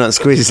jam donut and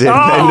squeezes it in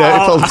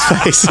Fulton's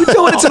face. You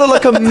don't want it to look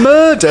like a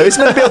murder. He's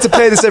meant to be able to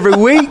play this every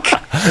week.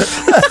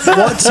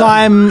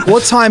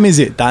 What time is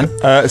it, Dan?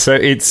 So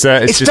it's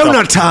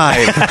donut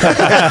time.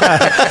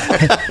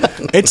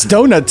 It's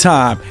donut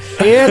time.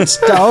 It's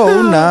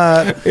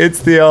donut. It's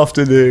the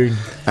afternoon.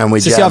 And we're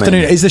It's the jamming.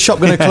 afternoon. Is the shop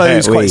going to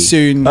close quite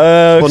soon?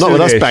 Well, not with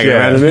us banging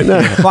around in it, no.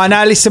 Right,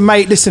 now listen,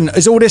 mate. Listen,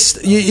 is all this?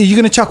 You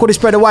going to chuck all this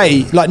bread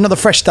away? Like not the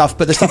fresh stuff,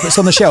 but the stuff that's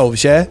on the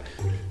shelves, yeah.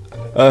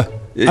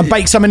 And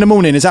bake some in the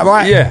morning, is that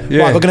right? Yeah.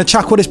 Right, we're going to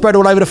chuck all this bread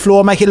all over the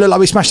floor, make it look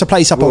like we smashed the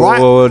place up, all right?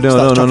 No. They're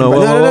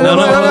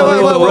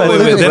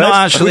not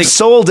actually. We've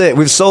sold it,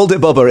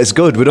 Bubba. It's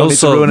good. We don't need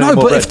to ruin it. No,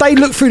 but if they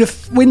look through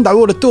the window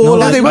or the door,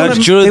 they won't.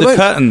 The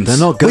curtains. They're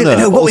not gonna.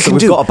 No, what we can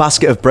We've do- got a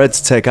basket of bread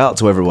to take out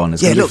to everyone.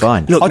 It's gonna be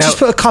fine. Look, I'll just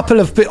put a couple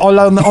of bit on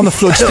the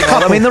floor. Just a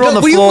couple. I mean, they're on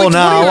the floor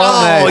now,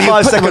 aren't they?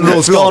 5 second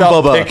rule's gone,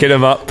 Bubba. Picking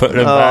them up, putting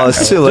them Oh, back.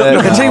 it's too late.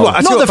 Look, I tell you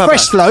what. Not the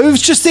fresh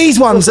loaves, just these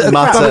ones that are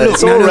crap. Matter. Look,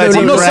 It's already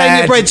I'm not saying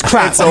your bread. bread's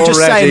crap. It's I'm just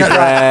saying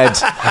already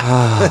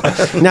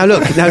that. Now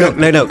look.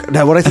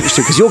 Now what I think is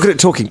true, because you're good at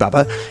talking,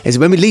 Bubba, is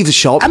when we leave the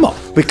shop, Am I?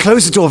 we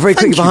close the door very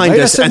quickly you, behind mate.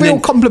 us. That's a real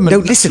compliment. No,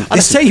 listen. I'll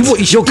tell you what,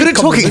 you should You're good at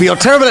give talking, but you're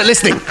terrible at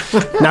listening.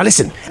 Now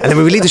listen, and then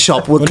when we leave the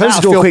shop, we'll close now the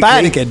I door feel quickly,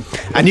 bad again.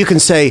 and you can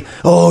say,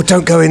 "Oh,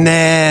 don't go in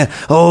there.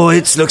 Oh,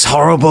 it looks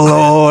horrible.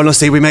 Oh,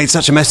 honestly, we made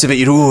such a mess of it.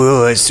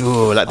 It's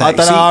like that." I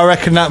don't know. I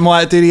reckon that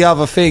might do the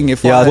other thing.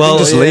 If Yeah, I well,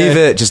 just leave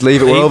it. Just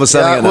leave it. We're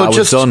overselling it now.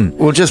 We're done.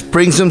 We'll just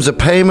bring them the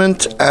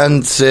payment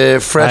and the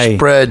fresh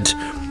bread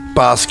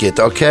basket,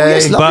 okay?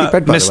 yes, lovely But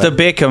bread, by the Mr.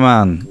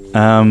 Bakerman,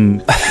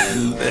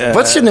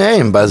 What's your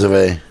name, by the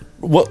way?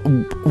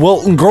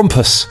 Wilton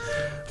Grumpus.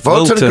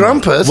 Walton Wilton.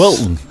 Grumpus?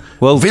 Wilton.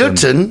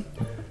 Wilton?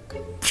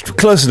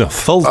 Close enough.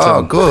 Fulton.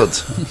 Oh, good.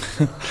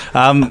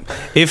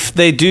 If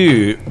they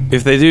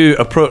do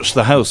approach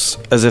the house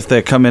as if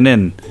they're coming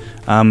in,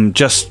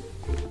 just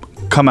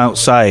come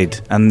outside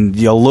and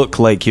you'll look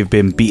like you've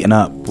been beaten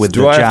up with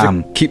Do the I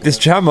jam. have to keep this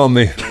jam on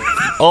me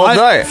all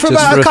night? for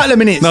about a couple of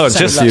minutes. No, say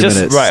just that.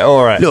 minutes. Right,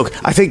 all right. Look,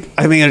 I think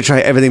we're going to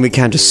try everything we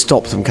can to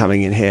stop them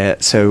coming in here.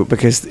 So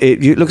because it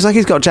looks like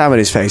he's got jam on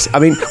his face. I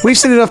mean, we've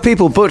seen enough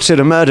people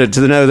butchered and murdered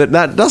to know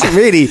that doesn't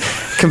really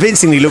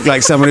convincingly look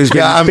like someone who's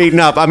been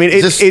beaten up. I mean,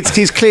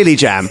 he's clearly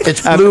jam.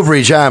 It's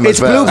blueberry jam It's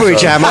as well. blueberry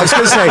jam. I was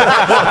going to say,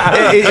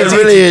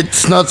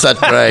 It's not that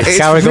great. It's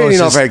really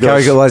not very good.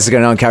 Caragor's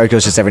going on.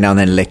 Caragor's just every now and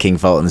then licking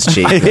Fulton's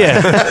cheek. Tastes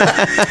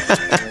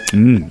I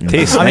mean,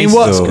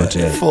 nice, what's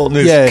though. Fulton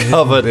is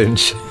covered in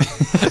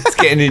it's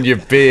getting in your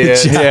beard.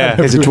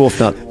 Yeah. It's a dwarf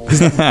nut.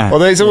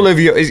 Well, it's all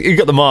over your... You've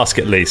got the mask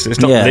at least.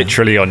 It's not Yeah.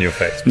 literally on your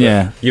face. But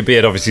Yeah. Your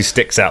beard obviously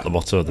sticks out the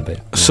bottom of the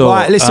beard. So,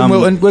 Right, listen,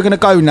 Wilton, we're going to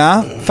go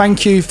now.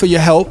 Thank you for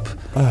your help.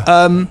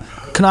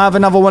 Can I have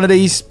another one of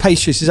these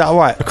pastries? Is that all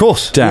right? Of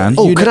course. Dan.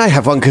 Oh, could I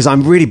have one? Because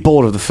I'm really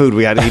bored of the food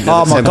we had eaten.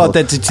 Oh at the my temple. God,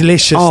 they're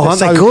delicious. Oh, aren't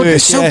they good? They're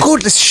so yeah.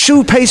 good. This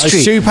shoe pastry.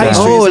 A shoe pastry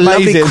Oh, is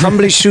lovely amazing.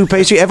 crumbly shoe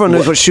pastry. Everyone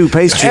knows what shoe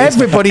pastry is.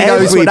 Everybody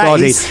knows what that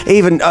Everybody. is.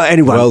 Even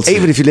anyone. Well,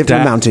 even if you lived in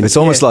the mountains. It's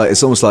almost like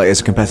it's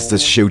a competitor to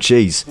shoe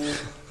cheese.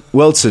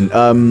 Wilton,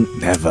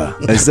 Never.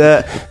 is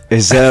there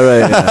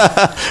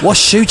a What's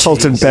shoe cheese?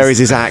 Fulton buries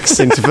his axe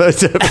into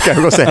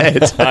Caragor's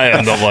head. I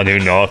am the one who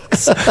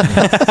knocks.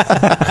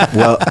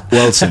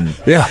 Wilton?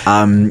 Yeah.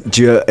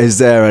 Is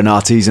there an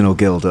artisanal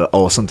guild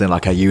or something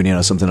like a union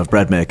or something of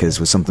bread makers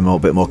with something a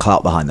bit more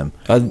clout behind them?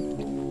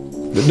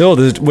 No,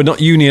 we're not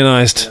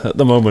unionised at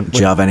the moment. Do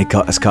you have any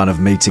kind of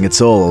meeting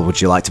at all, or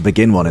would you like to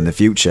begin one in the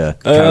future?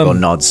 Caragor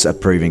nods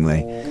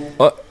approvingly.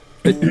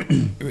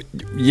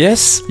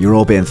 Yes? You're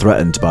all being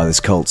threatened by this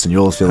cult, and you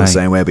all feel the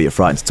same way, but you're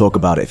frightened to talk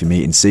about it if you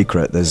meet in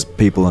secret. There's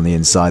people on the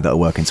inside that are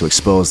working to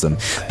expose them.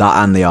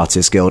 That and the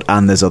Artists Guild,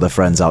 and there's other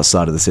friends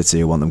outside of the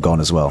city who want them gone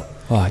as well.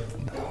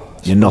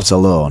 You're not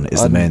alone,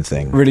 is the main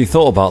thing. Really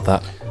thought about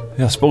that.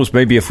 Yeah, I suppose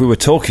maybe if we were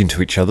talking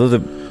to each other, that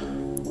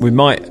we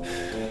might...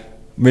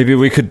 Maybe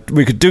we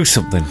could do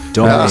something.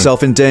 Don't put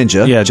yourself in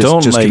danger. Yeah,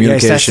 just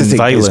communication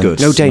violence. is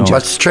good. No danger.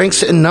 But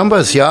strengths in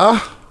numbers,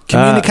 yeah?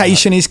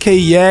 Communication is key,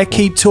 yeah.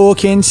 Keep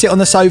talking, sit on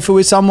the sofa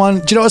with someone.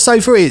 Do you know what a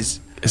sofa is?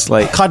 It's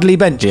like Cuddly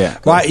bench. Yeah.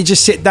 Right, you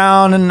just sit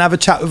down and have a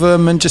chat with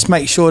them and just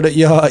make sure that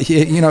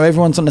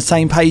everyone's on the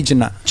same page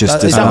and that.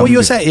 Is that what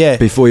you're saying? Yeah.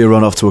 Before you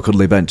run off to a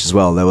cuddly bench as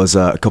well, there was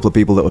a couple of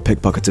people that were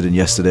pickpocketed in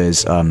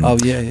yesterday's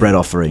bread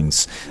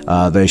offerings.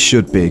 They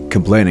should be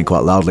complaining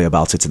quite loudly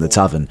about it in the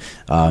tavern.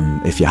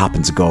 If you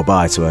happen to go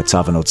by to a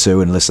tavern or two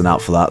and listen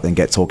out for that, then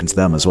get talking to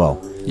them as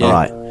well. Yeah. All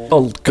right.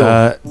 I'll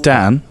go.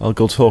 Dan, I'll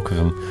go talk with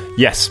them.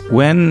 Yes.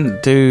 when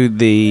do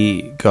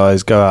the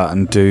guys go out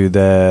and do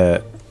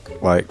their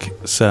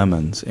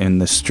sermons in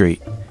the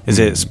street? Is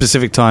it a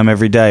specific time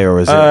every day, or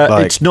is it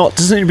it's not.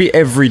 Doesn't need to be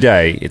every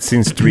day. It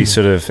seems to be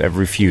sort of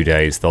every few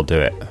days they'll do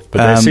it. But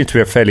there seems to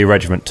be a fairly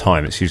regiment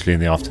time. It's usually in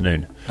the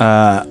afternoon.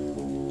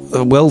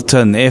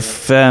 Wilton,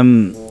 if there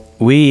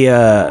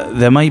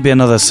might be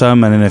another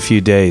sermon in a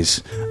few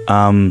days.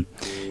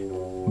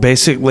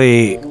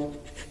 Basically,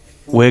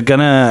 we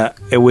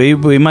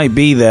might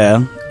be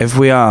there. If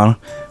we are,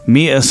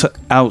 meet us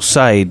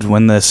outside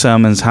when the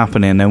sermon's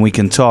happening, and we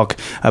can talk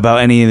about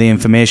any of the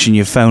information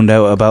you found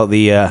out about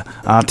the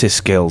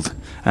Artists Guild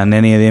and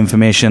any of the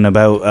information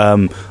about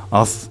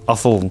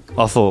Awful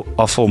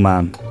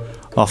Man.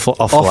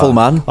 Awful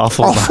man.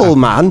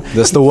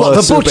 That's the word.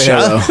 What, the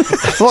butcher?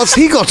 What's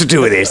he got to do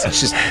with it?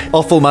 It's just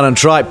Awful Man and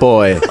Tripe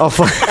Boy.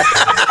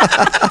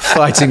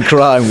 Fighting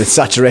crime with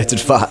saturated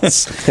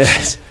fats.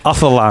 Yes.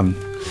 Awful Man.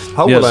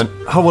 How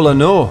will I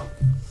know?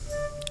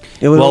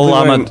 Well,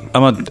 I'm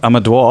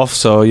a dwarf,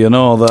 so you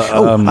know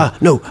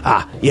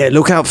that. Yeah.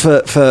 Look out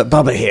for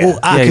Bubba here.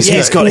 Because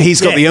he's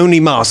got the only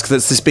mask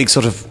that's this big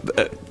sort of.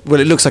 Well,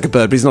 it looks like a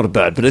bird, but it's not a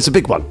bird, but it's a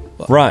big one.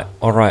 Right.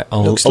 All right.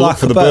 I'll Looks look like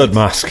for a the bird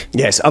mask.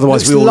 Yes.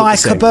 Otherwise, Looks we all look like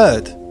the same. a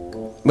bird.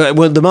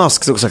 Well, the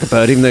mask looks like a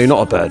bird, even though you're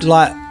not a bird.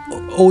 Like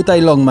all day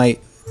long,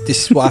 mate.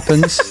 This is what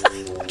happens.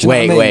 Do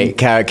you know what I mean?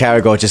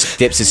 Caragor just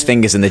dips his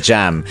fingers in the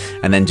jam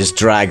and then just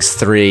drags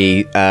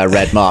 3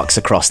 red marks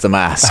across the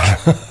mask.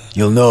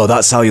 You'll know,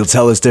 that's how you'll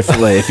tell us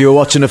differently. If you were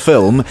watching a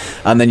film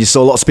and then you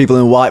saw lots of people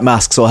in white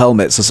masks or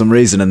helmets for some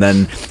reason, and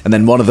then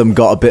one of them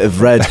got a bit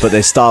of red, but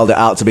they styled it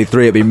out to be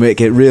 3, it'd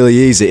make it really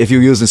easy if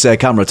you're using, say, a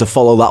camera to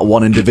follow that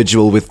one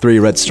individual with 3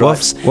 red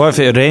stripes. What if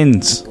it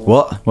rains?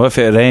 What if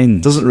it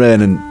rains? Doesn't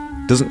rain in...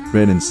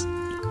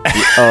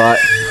 All right.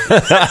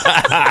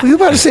 Were you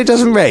about to say it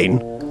doesn't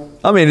rain?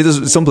 I mean,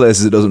 some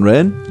places it doesn't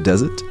rain.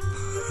 Desert.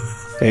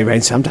 It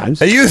rains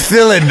sometimes. Are you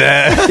still in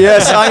there?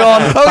 Yes, hang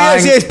on. Oh,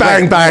 yes,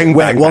 bang, bang,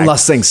 Wait, bang, one bang.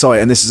 last thing, sorry,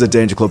 and this is a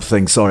Danger Club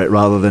thing, sorry,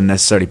 rather than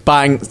necessarily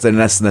bang, than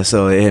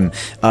necessarily him.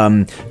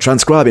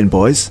 Transcribing,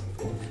 boys.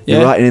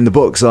 You're Yeah. writing in the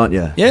books, aren't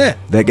you? Yeah.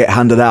 They get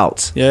handed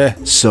out. Yeah.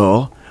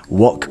 So,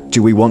 what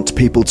do we want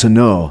people to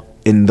know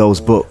in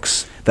those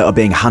books that are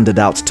being handed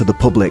out to the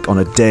public on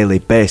a daily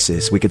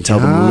basis? We could tell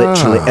them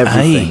literally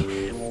everything.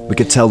 We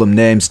could tell them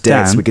names,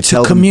 dates. Dan, We could To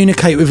tell them.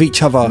 communicate with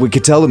each other. We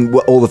could tell them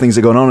all the things that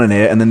are going on in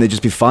here, and then they'd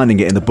just be finding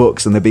it in the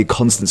books, and there'd be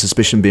constant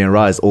suspicion being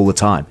raised all the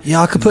time.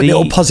 Yeah, I could put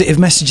little positive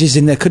messages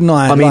in there, couldn't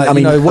I?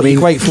 What you're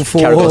grateful for.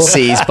 Caragor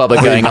sees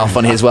Bubba going off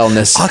on his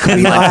wellness, I could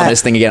be like,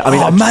 mindfulness thing again.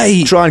 I mean,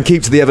 mate. try and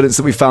keep to the evidence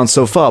that we found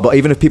so far. But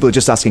even if people are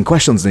just asking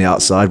questions on the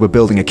outside, we're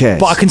building a case.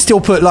 But I can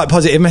still put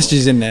positive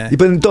messages in there.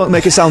 But don't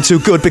make it sound too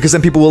good, because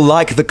then people will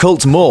like the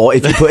cult more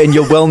if you put in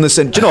your wellness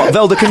and. Do you know what,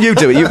 Velda? Can you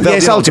do it?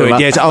 Yes, I'll do it.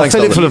 Yes, I'll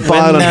fill it full of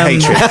bile and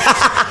hatred.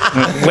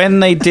 When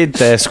they did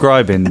their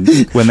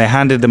scribing, when they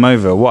handed them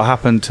over, what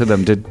happened to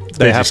them? Did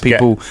they They have just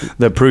people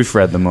that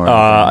proofread them or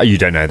anything? You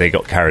don't know. They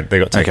got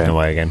taken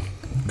away again.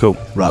 Cool.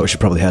 Right, we should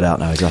probably head out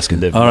now. He's asking.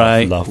 Live, All laugh,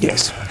 right. love.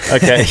 Yes.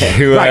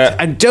 Okay. Right,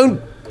 and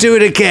don't do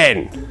it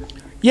again.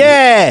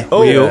 Yeah.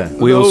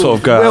 We all sort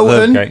of go out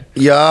Wilton. the... Okay.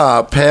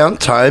 Yeah, pound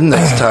time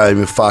next time,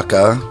 you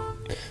fucker.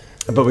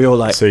 But we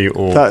all So you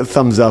all.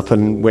 thumbs up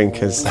and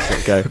wink as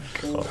we go.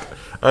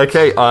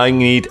 Okay. I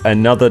need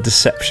another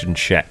deception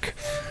check.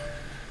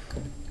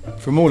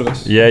 From all of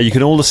us. Yeah, you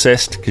can all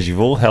assist because you've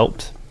all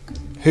helped.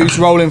 Who's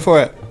rolling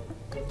for it?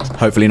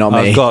 Hopefully not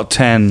me. I've got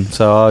 10,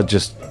 so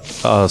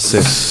I'll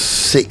assist.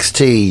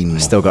 16.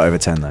 Still got over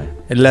 10 though.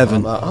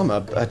 11. I'm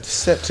a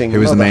decepting. Who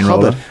was the Mother main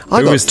Hubbard. roller? I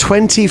Who got was-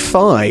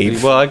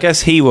 25. Well, I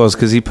guess he was,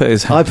 because he put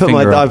his I put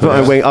finger my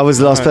up. wing. I was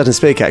the last person to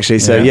speak, actually.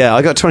 So yeah,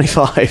 I got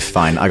 25.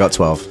 Fine, I got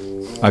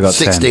 12. I got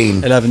 10.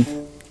 16.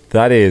 11.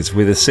 That is,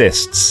 with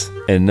assists,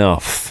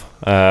 enough.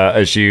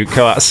 As you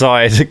go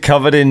outside,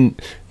 covered in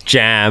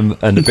jam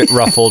and a bit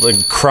ruffled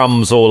and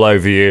crumbs all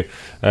over you,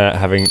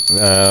 having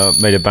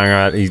made a bang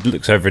out. He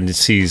looks over and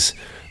sees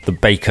the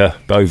baker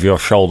over your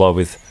shoulder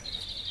with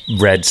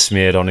red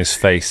smeared on his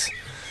face.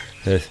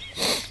 Did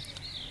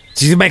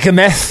you make a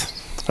meth?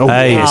 Oh,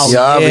 yes.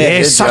 Yeah, we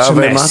did. it's such a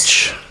very mess.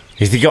 much.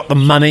 Have you got the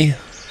money?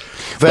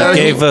 They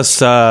gave us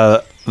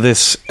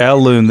this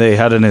heirloom they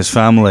had in his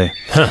family.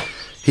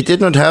 He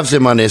did not have the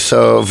money,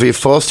 so we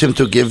forced him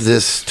to give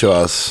this to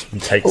us. He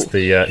takes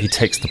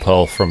the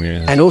pearl from you.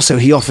 And also,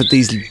 he offered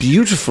these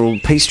beautiful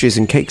pastries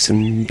and cakes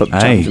and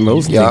jams and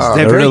rolls and Yeah. things. They're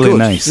They're very really good.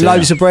 nice.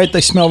 Loaves of bread.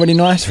 They smell really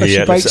nice. Freshly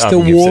baked, lifts it up still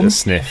and gives it warm. a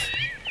sniff.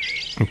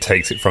 And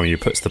takes it from you,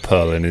 puts the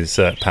pearl in his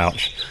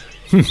pouch.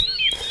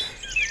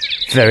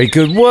 Very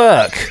good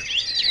work.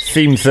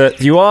 Seems that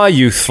you are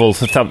useful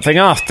for something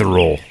after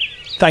all.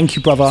 Thank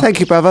you, brother. Thank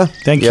you, brother.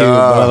 Thank you, Yeah,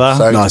 brother.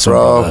 thanks, Nice one,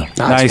 bro. brother.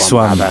 Nice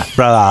one,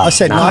 brother. I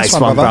said nice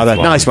one, brother.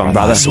 Nice one,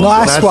 brother. Nice one,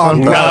 Nice brother.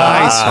 one,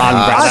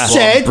 I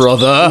said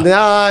Brother.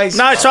 Nice.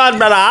 Nice one,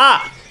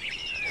 brother.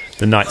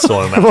 The night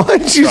soil man. Why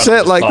did you say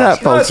it like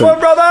that, Bolton?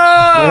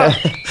 brother!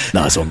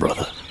 Nice one,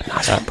 brother.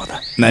 Nice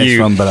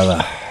one,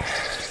 brother.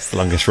 It's the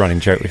longest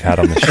running joke we've had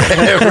on the show.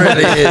 It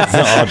really is. It's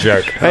not our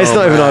joke. It's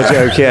not even our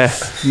joke, yeah.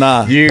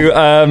 nah.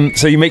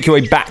 So you make your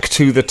way back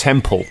to the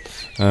temple,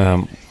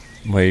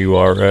 where you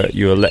are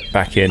let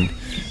back in,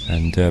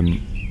 and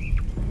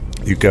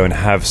you go and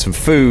have some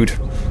food,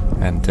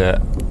 and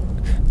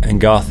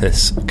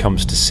Garthis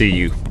comes to see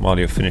you while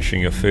you're finishing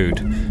your food.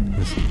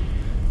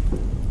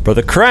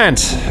 Brother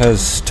Krant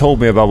has told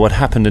me about what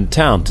happened in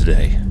town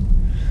today.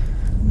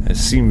 It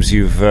seems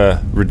you've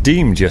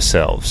redeemed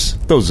yourselves,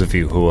 those of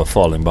you who are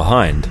falling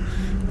behind.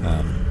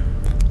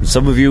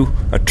 Some of you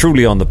are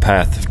truly on the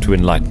path to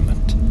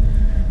enlightenment.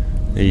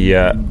 He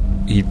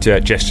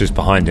gestures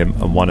behind him,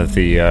 and one of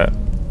the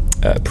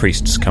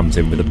priests comes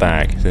in with a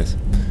bag. He says,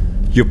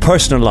 "Your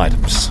personal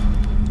items.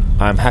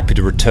 I am happy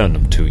to return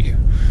them to you.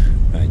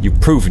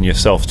 You've proven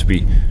yourself to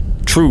be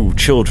true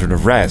children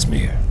of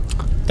Razmir.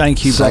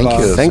 Thank you, brother. Thank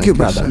you. Thank you,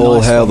 brother. All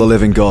hail the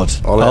living God.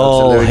 All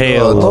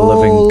hail the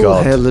living Oh,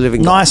 God. hail the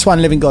living God. Nice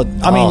one, living God.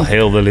 I mean,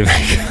 Hail the living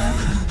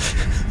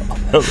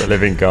Hail the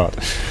living God."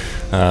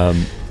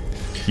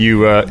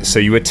 So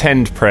you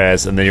attend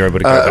prayers, and then you're able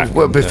to go back.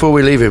 Well, before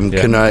we leave him,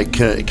 yeah.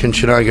 can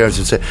Shania go and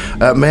say,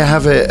 may I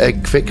have a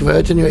quick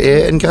word in your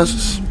ear,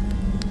 Engazus?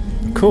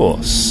 Of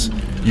course.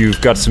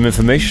 You've got some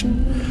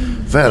information?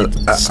 Well,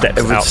 Steps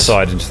it was,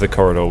 outside into the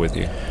corridor with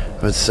you.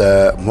 It was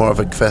more of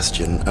a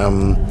question.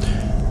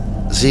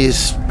 These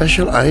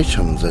special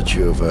items that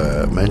you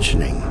were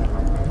mentioning,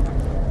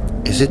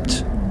 is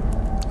it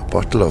a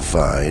bottle of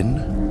wine?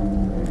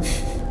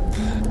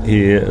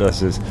 He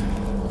says,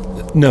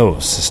 "No,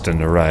 Sister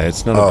Naraya,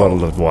 it's not a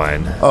bottle of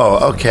wine."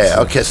 Oh,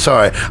 okay,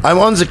 sorry. I'm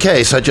on the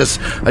case. I just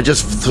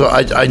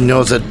thought I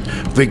know that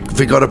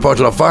we got a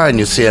bottle of wine,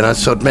 you see, and I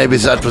thought maybe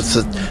that was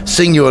the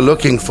thing you were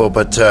looking for,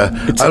 but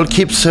I'll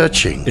keep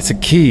searching. It's a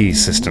key,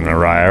 Sister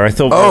Naraya. I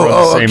thought we were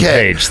on the same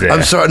okay. page there.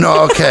 I'm sorry.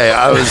 No, okay.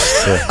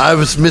 I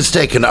was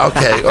mistaken.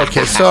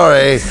 Okay,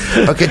 sorry.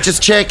 Okay,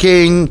 just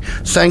checking.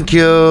 Thank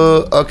you.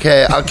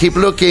 Okay, I'll keep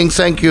looking.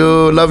 Thank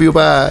you. Love you.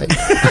 Bye.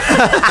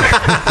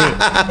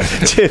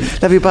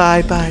 Love you,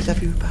 bye,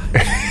 love you, bye.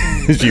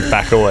 As you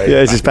back away.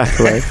 Yeah, just back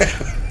away.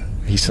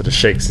 He sort of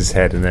shakes his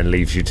head and then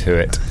leaves you to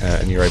it,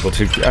 and you're able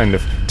to kind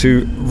of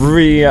to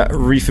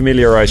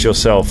refamiliarize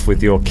yourself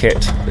with your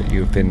kit that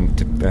you've been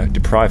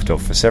deprived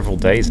of for several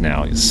days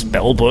now. Your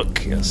spell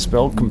book, your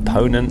spell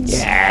components,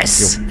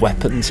 Yes. your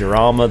weapons, your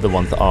armor, the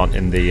ones that aren't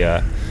in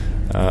the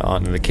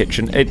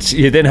kitchen.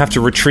 You then have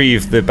to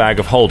retrieve the bag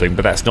of holding,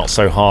 but that's not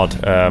so hard.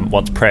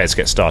 Once prayers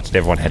get started,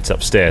 everyone heads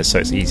upstairs, so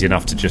it's easy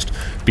enough to just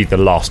be the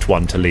last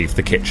one to leave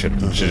the kitchen,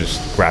 to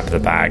just grab the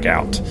bag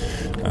out.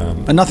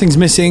 and nothing's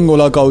missing.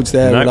 All our gold's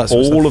there. all No, that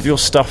sort of all stuff. of your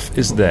stuff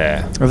is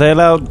there. Are they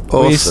allowed?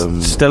 Awesome.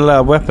 We still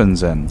allow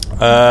weapons in?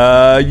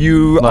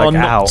 You Like are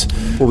not. out.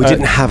 Well, we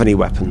didn't have any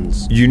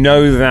weapons. You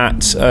know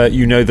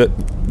that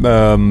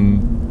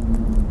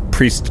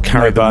priests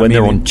carry No, but them I when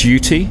they're mean- on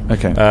duty.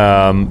 Okay.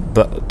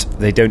 But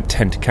they don't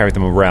tend to carry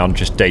them around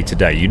just day to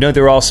day. You know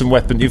there are some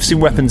weapons. You've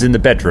seen weapons in the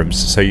bedrooms,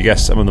 so you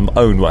guess some of them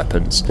own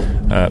weapons,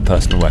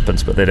 personal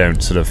weapons, but they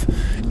don't sort of.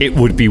 It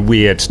would be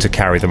weird to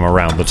carry them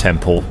around the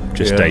temple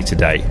just Yeah. day to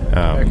day.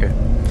 Okay.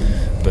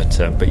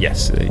 But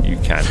yes, you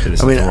can.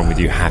 There's nothing wrong with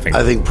you having.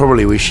 I think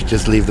probably we should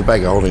just leave the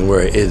bag of holding where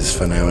it is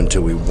for now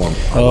until we want.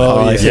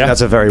 Oh, I think yeah.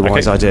 that's a very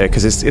wise Okay. idea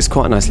because it's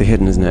quite nicely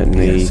hidden, isn't it? In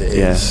the, Yes, it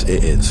is.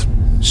 It is.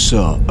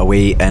 So, are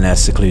we in a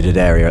secluded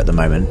area at the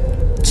moment?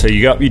 So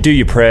you do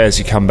your prayers,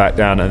 you come back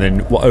down, and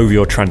then over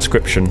your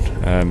transcription,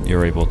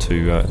 you're able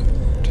to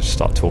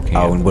start talking.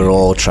 Oh, and we're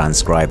all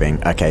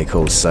transcribing. Okay,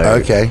 cool. So,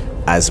 Okay.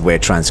 as we're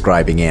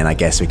transcribing in, I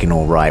guess we can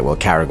all write. Well,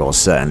 Caragor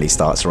certainly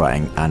starts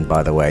writing. And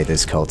by the way,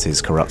 this cult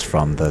is corrupt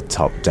from the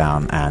top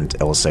down. And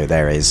also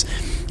there is...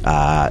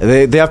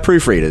 they have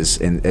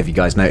proofreaders. Have you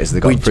guys noticed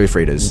they've got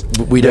proofreaders?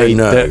 We don't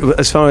know.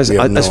 As far as We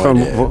have no from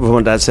idea.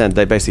 what Dad said,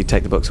 they basically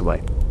take the books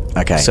away.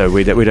 Okay. So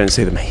we don't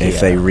see them here. If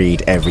they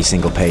read every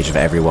single page of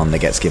every one that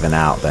gets given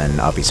out, then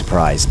I'll be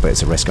surprised, but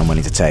it's a risk I'm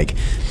willing to take.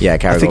 Yeah,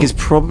 carry I think on. it's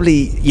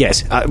probably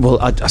yes. I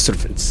sort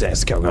of it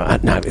says going on.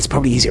 No, it's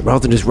probably easier rather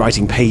than just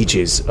writing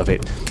pages of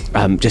it,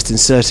 just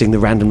inserting the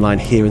random line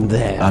here and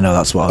there. I know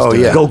that's what I was Oh,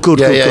 doing. yeah. Oh, good.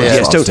 Yes,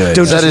 That's what I was don't doing.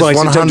 just That is write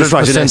it. Don't just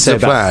write an 100% essay the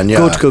about it. plan,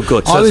 yeah.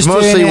 Good. So I was it's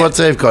mostly doing it- what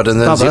they've got,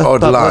 and then the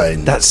odd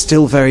line. That's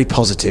still very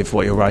positive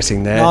what you're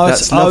writing there. No,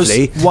 That's I was-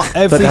 lovely. what, but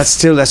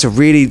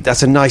every-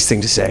 that's a nice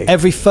thing to say.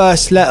 Every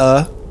first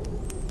letter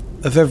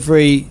of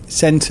every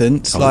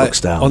sentence, like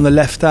looks down. on the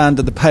left hand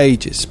of the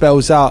page, it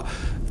spells out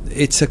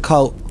it's a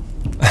cult.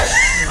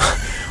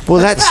 Well,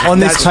 that's On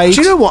this page-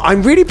 Do you know what?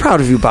 I'm really proud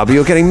of you, Bubba.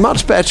 You're getting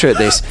much better at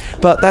this,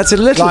 but that's a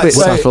little Like, bit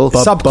so subtle.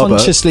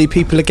 subconsciously,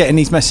 people are getting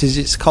these messages.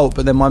 It's cult,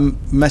 but then my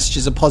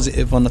messages are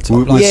positive on the top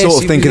We're line. Yes,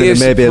 sort of thinking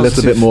yes, it may be a little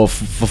positive. bit more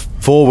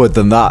forward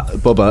than that,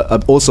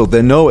 Bubba. Also,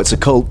 they know it's a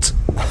cult.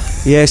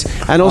 Yes,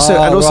 and also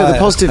Oh, the right,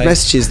 positive okay.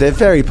 messages. They're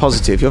very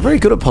positive. You're very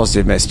good at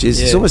positive messages.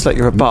 It's Yeah. almost like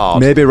you're a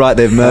bard. Maybe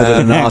they've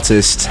murdered an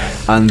artist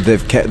and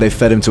they've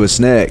fed him to a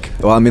snake.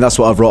 Well, I mean that's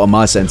what I've wrote on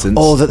my sentence.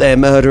 Or that they're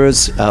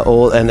murderers,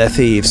 and they're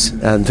thieves,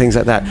 and things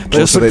like that. But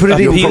Just put it in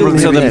appeal in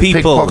to the there.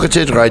 people.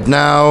 Pickpocketed right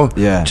now.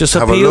 Yeah. Just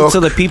Have a appeal look. to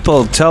the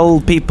people.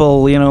 Tell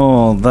people,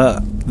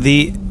 that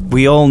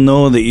we all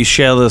know that you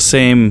share the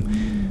same,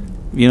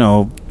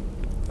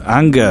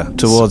 anger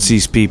towards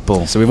these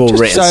people. So we've all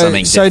written so-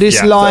 something. so this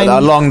different. line-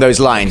 along those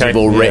lines, Okay. we've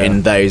all Yeah.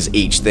 written those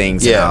each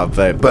things. in Yeah, our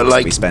but books that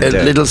like we spent a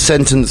doing. little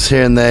sentence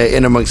here and there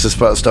in amongst the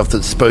stuff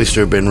that's supposed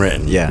to have been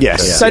written. Yeah.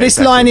 Yes. Yeah, So this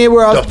exactly. line here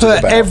where I've Dotted put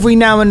about. every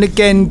now and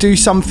again do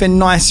something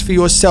nice for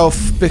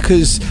yourself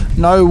because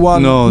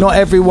not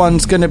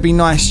everyone's going to be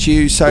nice to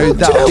you. So Do you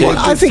that'll know be a what?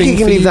 good I think thing you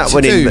can for leave that to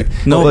one do. in.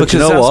 No, But because you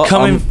know that's what?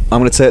 coming. I'm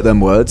going to take them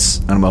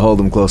words and I'm going to hold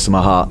them close to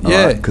my heart.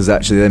 Yeah. Because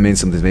actually they mean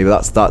something to me.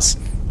 But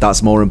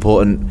that's more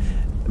important,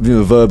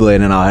 verbally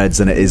and in our heads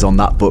than it is on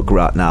that book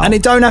right now. And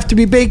it don't have to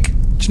be big. Do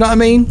you know what I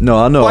mean? No,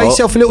 I know. Buy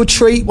yourself a little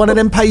treat, one of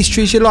them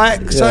pastries you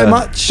like so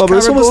much. Well, but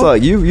it's almost Caribou.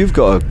 like you've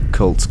got a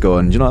cult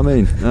going. Do you know what I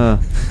mean?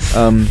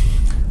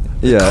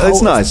 Yeah, Cult it's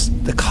of- nice.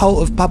 The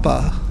cult of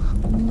Bubba.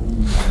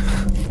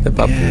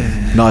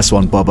 Nice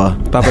one,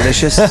 Bubba.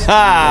 Bubbalicious.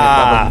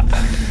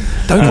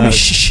 Don't call me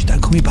shh.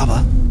 Don't call me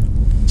Bubba.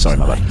 Sorry,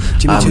 my bad.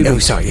 Jimmy Two. Oh,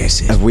 sorry. Yes.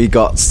 Have we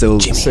got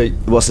still? So-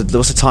 What's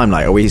the time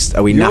like? Are we You're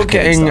knackered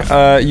getting and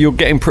stuff? you're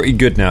getting pretty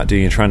good now at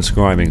doing your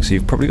transcribing, so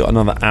you've probably got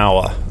another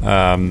hour.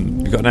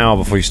 You've got an hour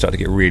before you start to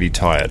get really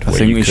tired. I where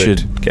think you we could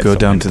should get go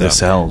down something to the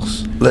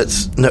cells.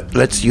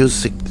 Let's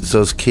use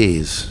those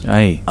keys.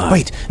 Aye.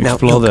 Wait. Now,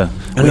 Explore look,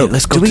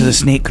 let's go do to we- the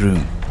snake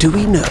room. Do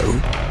we know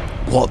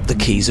what the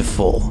keys are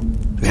for?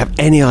 Do we have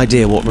any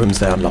idea what rooms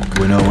they unlock?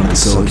 We know one of the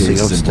silver Something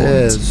keys is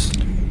important. upstairs.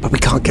 But we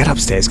can't get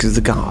upstairs because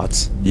of the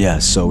guards. Yeah,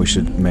 so we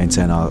should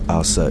maintain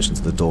our search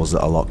into the doors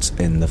that are locked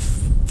in the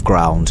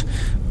ground,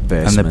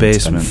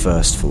 basement, and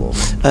first floor.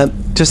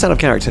 Just out of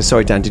character,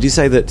 sorry, Dan, did you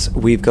say that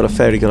we've got a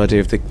fairly good idea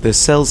of the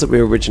cells that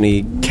we were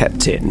originally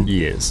kept in?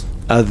 Years.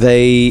 Are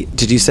they?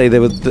 Did you say they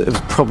were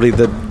probably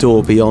the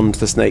door beyond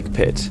the snake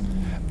pit?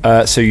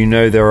 So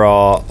there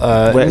are.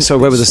 Where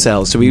were the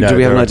cells? Do we have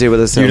an idea where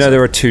the cells?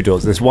 There are two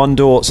doors. There's one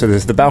door. So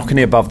there's the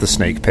balcony above the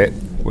snake pit,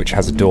 which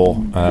has a door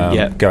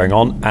going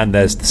on, and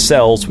there's the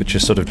cells, which are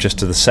sort of just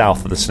to the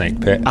south of the snake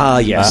pit. Ah,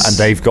 yes. and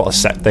they've got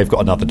they've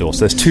got another door.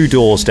 So there's two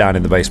doors down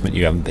in the basement.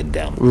 You haven't been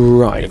down.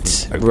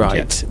 Right, Opened right.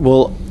 yet.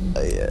 Well,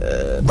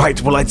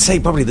 Well, I'd say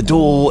probably the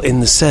door in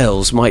the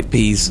cells might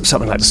be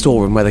something like the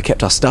storeroom where they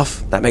kept our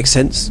stuff. That makes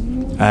sense.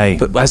 Aye.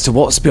 But as to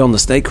what's beyond the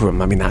snake room,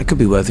 I mean, that could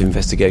be worth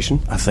investigation.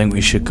 I think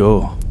we should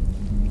go.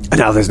 And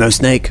now there's no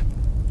snake.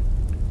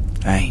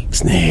 Aye.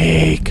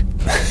 Snake.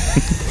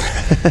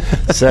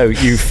 So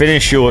you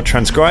finish your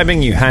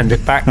transcribing, you hand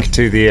it back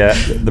to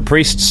the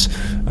priests,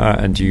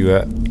 and you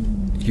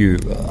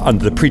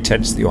under the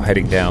pretense that you're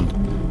heading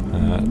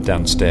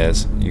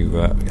downstairs, you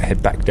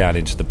head back down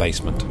into the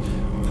basement.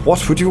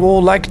 What would you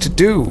all like to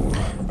do?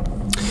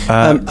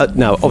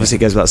 Now, obviously, it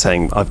goes without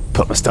saying, I've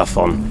put my stuff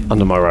on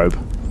under my robe.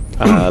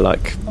 Yeah,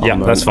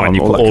 that's fine.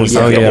 You all put that all kind of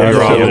your- stuff. yeah, I've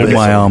all got your all armour.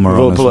 my armour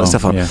We'll on as pull well. that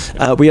stuff on.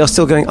 Yeah. We are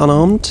still going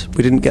unarmed.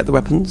 We didn't get the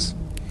weapons.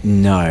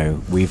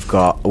 No, we've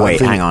got. Wait,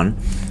 think- hang on.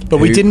 But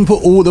we didn't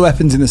put all the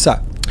weapons in the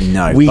sack.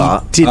 No, We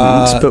but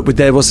didn't, but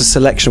there was a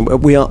selection.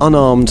 We are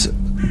unarmed,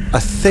 I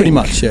think, Pretty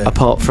much, yeah.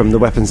 apart from the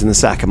weapons in the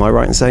sack. Am I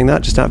right in saying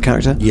that, just out of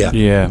character? Yeah.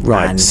 Yeah.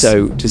 Right, And-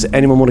 so does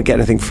anyone want to get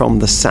anything from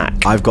the sack?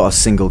 I've got a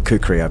single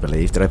kukri, I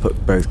believe. Did I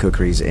put both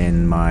kukris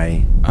in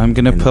my? I'm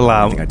going to in the- pull I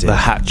out think I did. the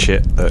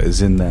hatchet that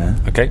is in there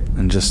Okay.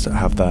 and just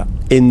have that.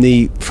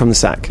 From the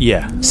sack?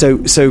 Yeah.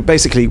 So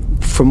basically,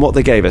 from what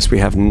they gave us, we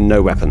have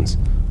no weapons.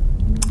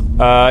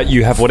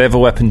 You have whatever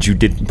weapons you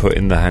didn't put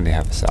in the handy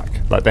have sack.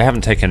 Like they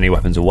haven't taken any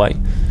weapons away.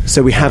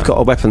 So we have got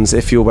our weapons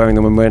if you're wearing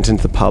them when we went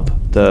into the pub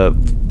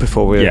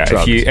before we were Yeah,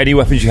 drugged. any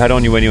weapons you had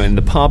on you when you were in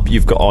the pub,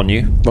 you've got on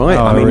you. Right,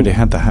 Oh, I mean, already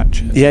had the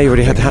hatchet. Yeah, you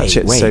already had the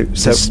hatchet. Wait,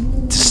 so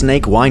the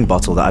snake wine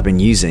bottle that I've been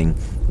using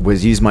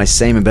was use my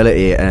same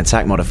ability and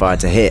attack modifier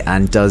to hit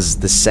and does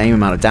the same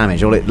amount of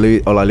damage. All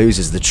I lose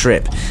is the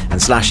trip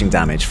and slashing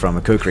damage from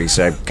a kukri.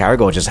 So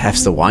Caragor just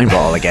hefts the wine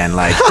bottle again.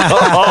 Like,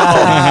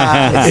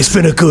 It's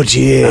been a good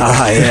year.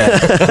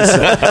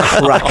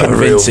 Cracking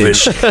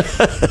vintage.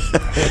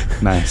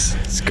 Nice.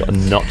 It's got a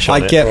notch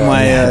on I it. get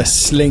my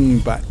sling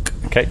back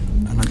Okay.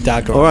 and a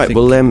dagger. All I right, think.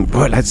 well,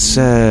 right, let's.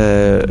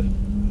 Now,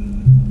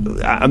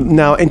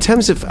 in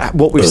terms of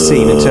what we've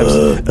seen, in terms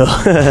of.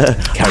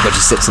 Caragor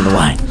just sips on the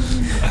wine.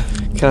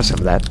 Can I have some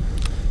of that?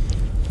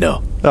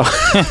 No.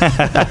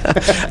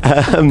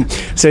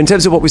 So, in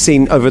terms of what we've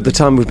seen over the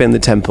time we've been in the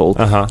temple,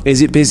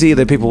 is it busy? Are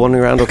there people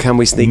wandering around, or can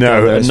we sneak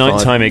down No, there at as night far?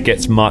 time it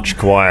gets much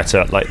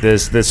quieter. Like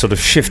there's sort of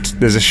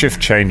there's a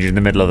shift change in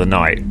the middle of the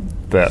night,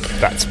 but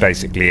that's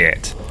basically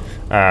it.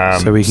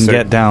 So we can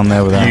get down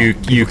there without...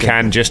 You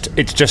can just...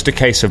 It's just a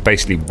case of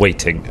basically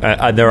waiting.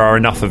 And there are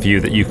enough of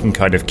you that you can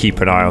kind of keep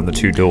an eye on the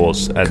 2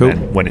 doors, and Cool.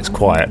 then when it's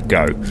quiet,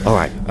 go. All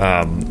right.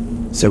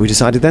 So we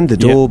decided then the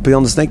door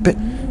beyond the snake pit.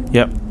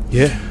 Yep.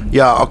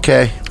 Yeah,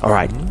 okay. All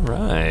right.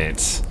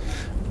 Right.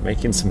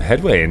 Making some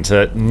headway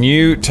into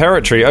new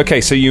territory.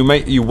 Okay, so you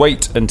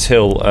wait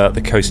until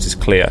the coast is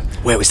clear.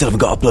 Wait, we still haven't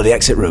got a bloody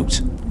exit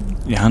route.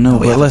 Yeah, I know,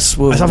 but let's...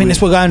 I think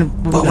this we're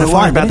going. Well, we're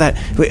fine about that.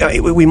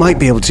 We might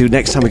be able to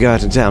next time we go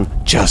out of town.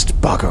 Just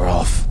bugger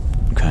off.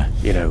 Okay.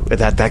 You know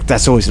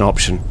that's always an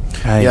option.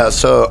 Hey. Yeah,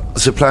 so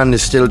the plan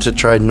is still to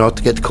try not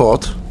to get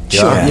caught.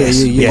 Sure. Yeah.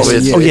 Yes.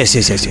 Obviously. Oh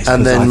yes.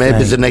 And then maybe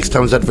Hey. the next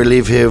time that we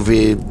leave here,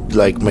 we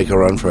make a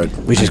run for it.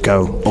 We just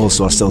go.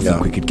 Also, I still think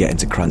Yeah. we could get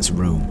into Krant's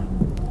room.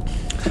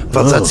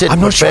 But that's it. I'm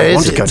not sure Where I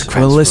want is to go it? to Well,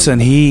 Cranston. listen,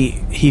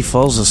 he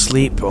falls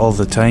asleep all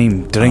the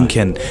time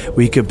drinking.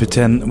 We could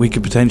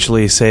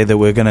potentially say that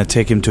we're going to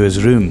take him to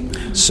his room,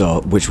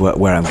 So,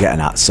 where I'm getting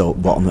at. So,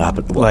 what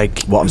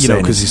I'm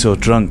saying because he's so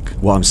drunk.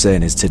 What I'm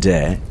saying is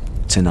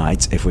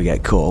tonight, if we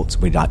get caught,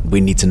 we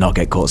need to not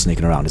get caught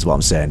sneaking around. Is what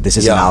I'm saying. This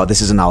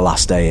isn't our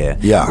last day here.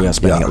 Yeah, we are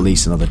spending yeah. at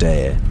least another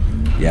day here.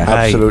 Yeah,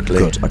 Absolutely.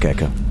 Good. Okay,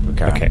 cool.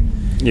 Okay.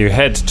 You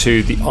head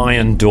to the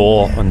iron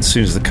door, and as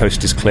soon as the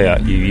coast is clear,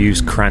 you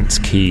use Krant's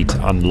key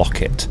to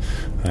unlock it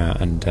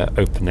and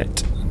open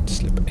it and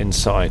slip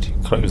inside. You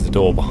close the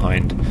door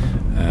behind,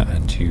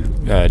 and you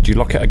do you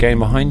lock it again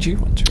behind you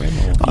once you're in?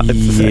 Or?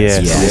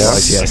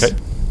 Yes. Okay.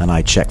 And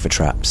I check for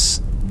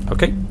traps.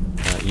 Okay.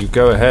 You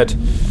go ahead.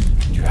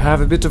 You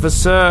have a bit of a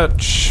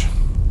search.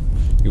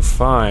 You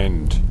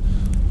find.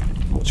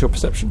 What's your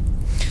perception?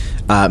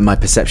 My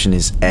perception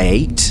is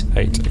 8.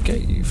 8. Okay,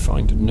 you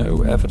find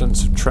no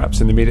evidence of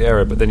traps in the immediate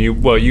area, but then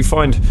you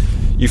find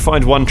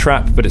one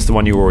trap, but it's the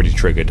one you already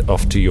triggered.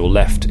 Off to your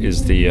left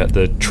is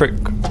the trick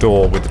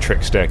door with the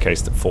trick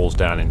staircase that falls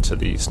down into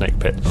the snake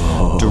pit.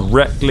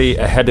 Directly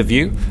ahead of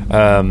you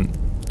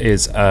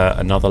is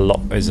another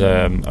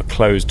a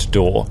closed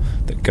door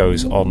that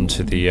goes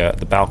onto the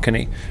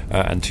balcony,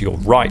 and to your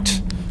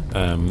right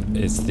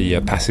is the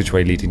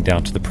passageway leading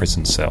down to the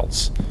prison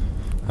cells.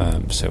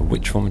 So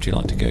which one would you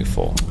like to go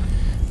for?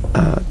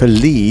 I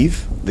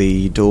believe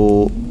the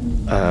door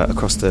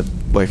across the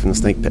way from the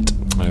snake pit.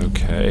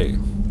 Okay.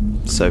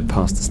 So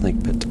past the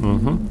snake pit.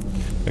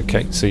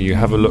 Okay, so you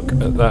have a look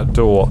at that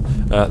door.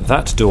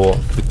 That door,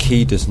 the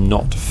key does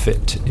not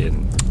fit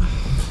in.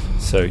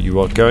 So you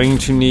are going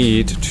to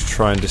need to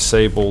try and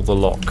disable the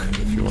lock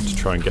if you want to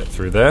try and get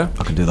through there.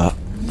 I can do that.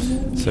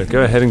 So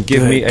go ahead and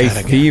give me a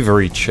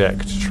thievery check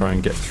to try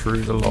and get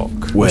through the lock.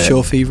 What's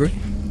your thievery?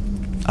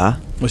 Huh?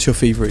 What's your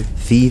thievery?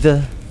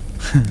 Fever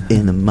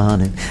in the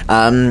morning.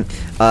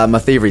 My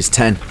thievery is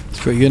 10. It's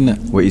pretty good, isn't it?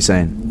 What are you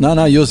saying?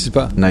 No, yours is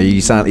better. No, you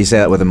say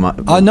that with a.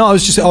 No, I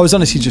was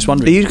honestly just Are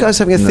wondering. you guys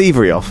having a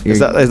thievery off? Is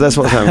that's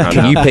what's happening right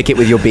Can now? you pick it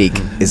with your beak?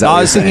 Is that No, what I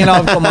you're was thinking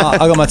saying? I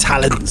got my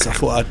talents. I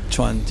thought I'd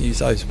try and use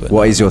those. But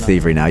What is your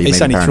thievery now? You It's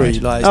made me only paranoid.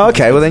 3. Like, Oh,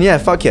 okay, well then, yeah,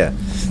 fuck yeah.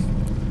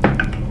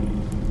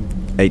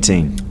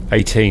 18.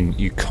 18,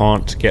 you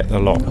can't get the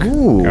lock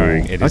Ooh,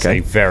 going. It is okay.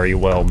 a very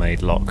well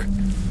made lock.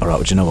 All right,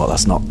 well, do you know what?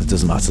 It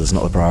doesn't matter. That's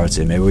not the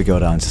priority. Maybe we go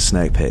down to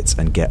Snake Pits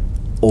and get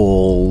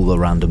all the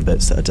random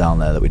bits that are down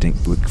there that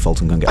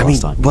Fulton couldn't get I mean,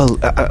 last time. well,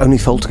 only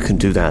Fulton can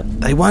do that.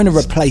 they won't have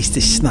replaced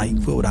this snake,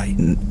 will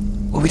they?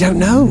 Well, we don't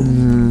know.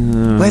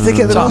 Where'd they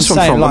get the That's last what one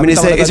I'm saying, from? like, I mean, we is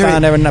don't there, wanna is go there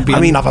down there and there'll be I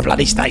mean, another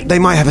bloody snake. They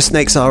might have a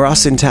Snakes R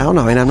Us in town.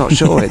 I mean, I'm not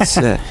sure. It's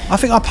I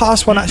think I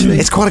passed one actually.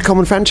 it's quite a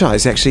common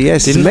franchise, actually.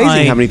 Yes, it's Didn't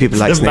amazing I- how many people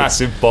like The snakes.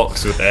 massive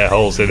box with air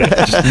holes in it.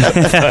 Just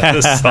at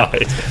the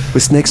side.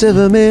 With snakes of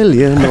a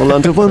million all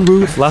under one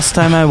roof. Last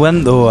time I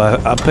went, though,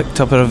 I picked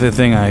up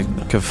everything I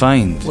could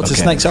find. What's the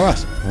Okay. snakes are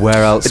us?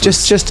 Where else?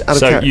 Just out of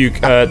So character. you,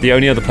 the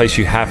only other place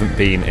you haven't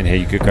been in here,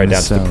 you could go In the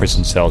down to the cells.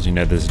 prison cells. You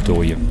know, there's a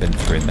door you've been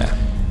through in there.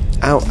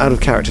 Out of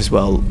character as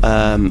well.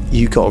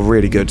 You got a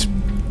really good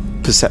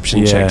perception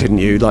Yeah. check, didn't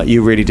you? Like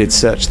you really did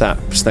search that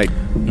snake.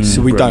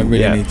 So we don't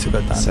really Yeah. need to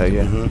go down. So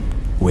yeah.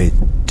 We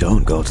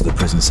don't go to the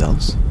prison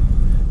cells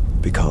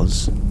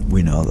because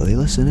we know that they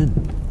listen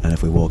in, and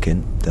if we walk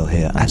in, they'll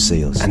hear and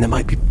see us. And there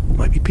might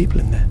be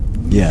people in there.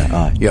 Yeah,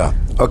 aye. Yeah.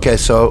 Okay,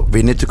 so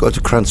we need to go to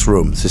Krant's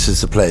room. This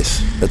is the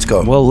place. Let's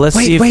go. Well, let's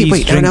see if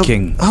he's no,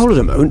 drinking. hold on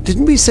a moment.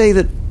 Didn't we say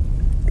that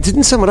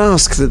Didn't someone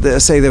ask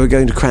say they were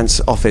going to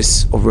Krant's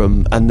office or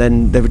room, and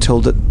then they were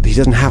told that he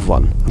doesn't have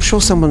one? I'm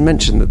sure someone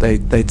mentioned that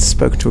they'd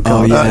spoken to a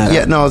guard.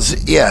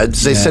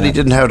 They said he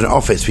didn't have an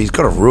office, but he's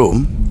got a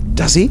room.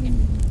 Does he?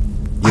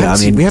 Yeah,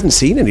 we haven't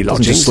seen any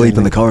lodgings. Just sleep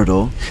in the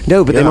corridor.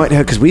 No, but they might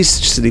have, because we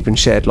sleep in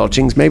shared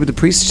lodgings. Maybe the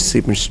priests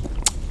sleep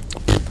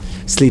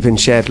in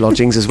shared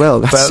lodgings as well.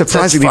 That's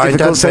surprisingly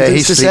difficult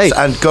sentence to say.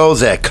 And goes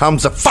there.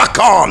 Comes the fuck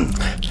on.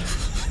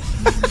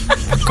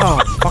 Fuck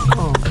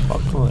on.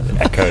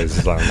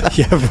 Echoes.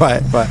 Yeah,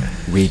 right.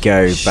 We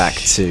go back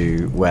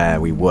to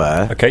where we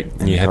were. Okay,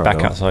 and you head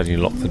back outside and you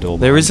lock the door.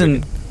 There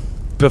isn't.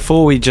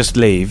 Before we just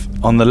leave,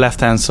 on the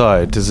left-hand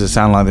side, does it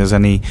sound like there's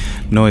any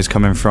noise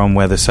coming from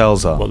where the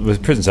cells are? Well,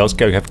 with prison cells,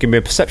 give me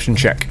a perception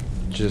check.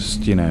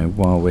 Just,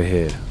 while we're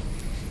here.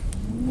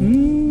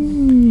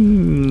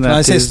 Can I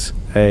assist?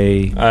 No,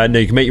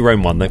 you can make your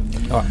own one, though.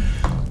 All right.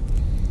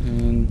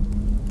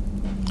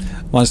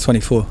 Mine's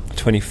 24.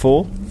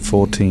 24?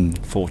 14.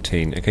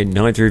 14. Okay,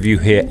 neither of you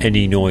hear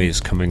any noise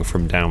coming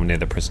from down near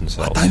the prison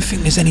cells. I don't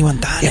think there's anyone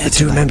down there. But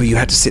do remember, you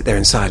had to sit there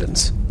in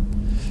silence.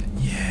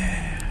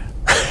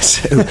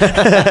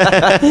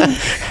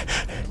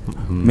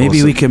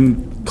 Maybe we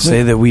can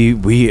say that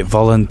we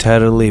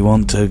voluntarily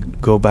want to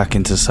go back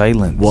into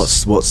silence.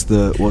 What's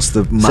the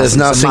There's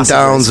nothing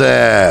down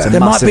there. There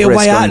might be a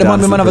way out. There might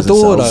be another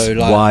door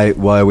though.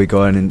 Why are we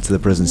going into the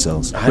prison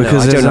cells?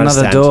 Because there's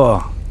another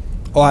door.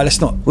 All right,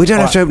 let's not. We don't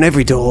have to open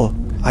every door.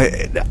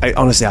 I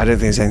honestly, I don't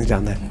think there's anything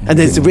down there. And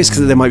there's the risk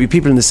that there might be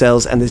people in the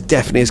cells, and there's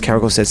definitely, as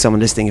Caragor said, someone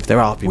listening. If there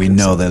are people, we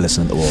know they're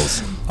listening at the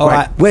walls. All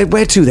right.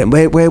 Where to then?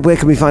 Where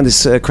can we find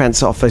this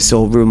Krant's office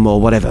or room or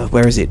whatever?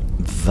 Where is it?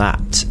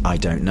 That I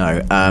don't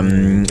know.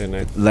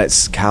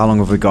 How long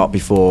have we got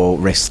before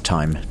risk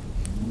time?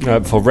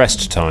 For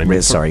rest time.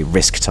 Risk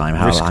time.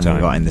 How long have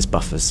we got in this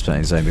buffer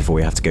zone before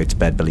we have to go to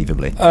bed?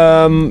 Believably.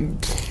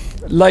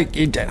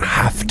 You don't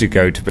have to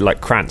go to, but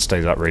like Krant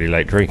stays up really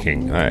late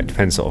drinking. It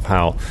depends sort of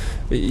how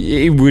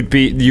it would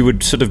be. You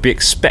would sort of be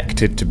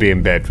expected to be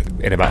in bed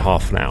in about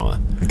half an hour.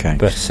 Okay,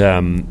 but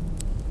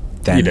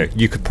then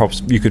you could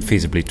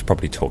feasibly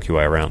probably talk your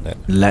way around it.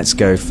 Let's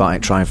go try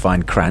and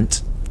find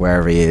Krant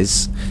wherever he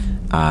is.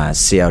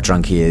 See how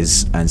drunk he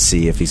is, and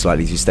see if he's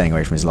likely to be staying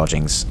away from his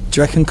lodgings.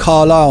 Do you reckon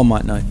Carlisle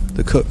might know,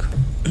 the cook?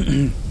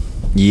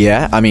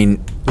 Yeah, I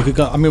mean, we could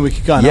go and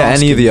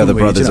ask any of the him, other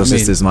brothers or mean?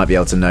 sisters might be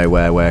able to know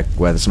where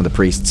some of the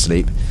priests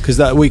sleep. Because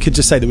we could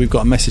just say that we've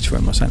got a message for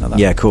him or something like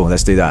that. Yeah, cool.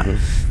 Let's do that.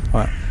 Mm-hmm.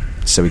 Right.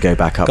 So we go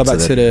back up. To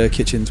the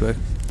kitchens where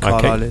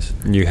Carlisle is.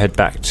 And you head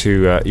back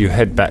to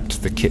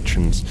the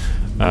kitchens.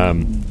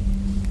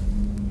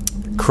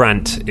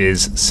 Krant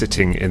is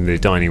sitting in the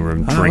dining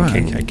room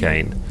drinking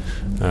again,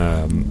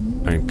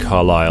 and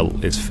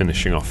Carlisle is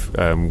finishing off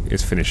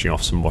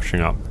some washing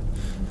up.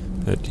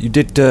 You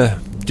did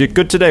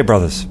good today,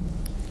 brothers.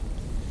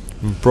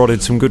 Brought in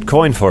some good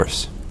coin for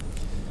us.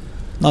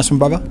 Nice one,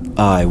 brother.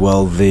 Aye,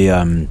 well,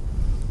 the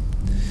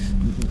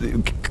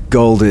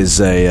gold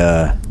is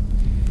a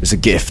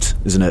gift,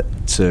 isn't it,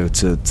 to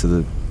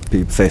the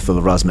people faithful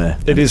of Rasmir?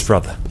 It is,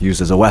 brother.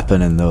 Used as a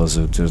weapon, and those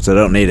who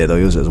don't need it, they'll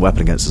use it as a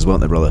weapon against us, won't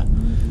they, brother?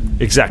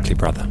 Exactly,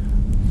 brother.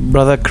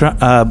 Brother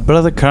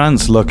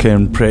Krant's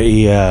looking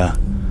pretty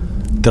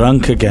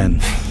drunk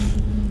again.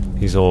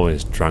 He's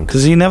always drunk.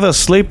 Does he never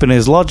sleep in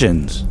his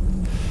lodgings?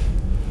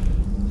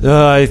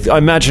 I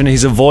imagine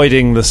he's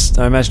avoiding the.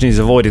 I imagine he's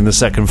avoiding the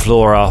second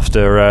floor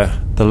after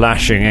the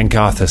lashing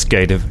Encarthus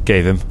gave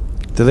him.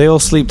 Do they all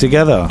sleep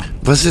together?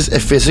 Was this a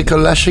physical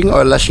lashing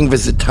or a lashing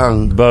with the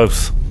tongue?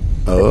 Both.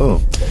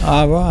 Oh.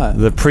 Ah, right.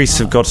 The priests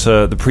have got.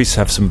 The priests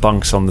have some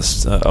bunks on the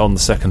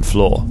second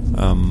floor.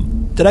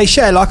 Do they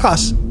share like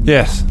us?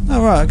 Yes.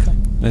 Oh, right. Okay.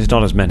 There's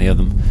not as many of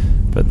them,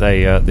 but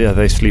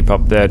they sleep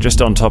up there, just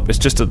on top. It's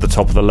just at the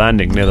top of the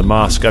landing near the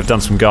mosque. I've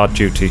done some guard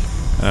duty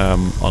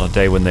on a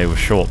day when they were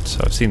short,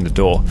 so I've seen the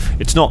door.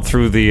 It's not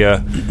through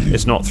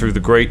the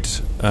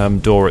great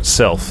door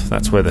itself.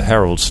 That's where the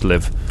heralds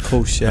live. Of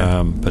course,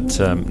 yeah.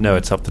 No,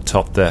 it's up the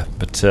top there.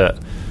 But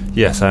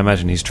yes, I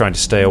imagine he's trying to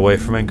stay away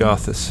from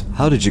Engarthus.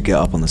 How did you get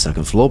up on the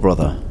second floor,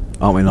 brother?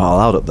 Aren't we not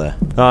allowed up there?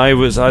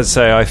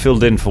 I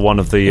filled in for one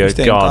of the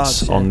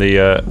guards yeah. on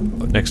the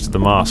next to the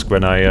mosque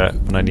when I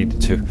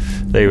needed to.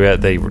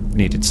 They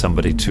needed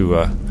somebody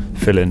to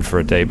fill in for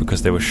a day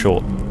because they were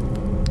short.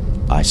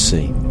 I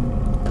see.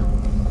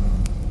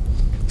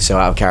 So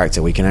out of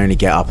character, we can only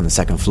get up on the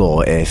second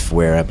floor if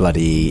we're a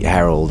bloody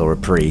herald or a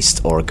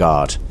priest or a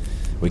guard.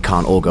 We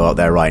can't all go up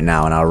there right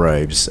now in our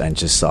robes and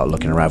just start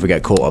looking around. If we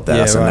get caught up there,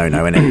 that's right. A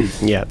no-no,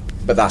 isn't it? Yeah.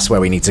 But that's where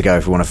we need to go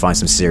if we want to find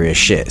some serious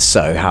shit.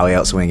 So how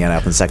else are we going to get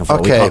up on the second floor?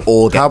 Okay. We can't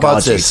all get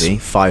guard this? duty,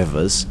 5 of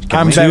us.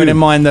 I'm bearing in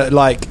mind that,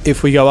 like,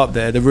 if we go up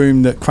there, the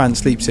room that Krant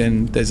sleeps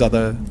in, there's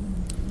other,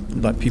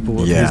 like,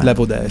 people of his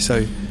level there,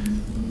 so...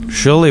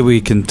 Surely we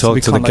can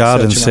talk to the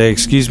guard and say,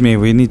 excuse me,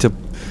 we need to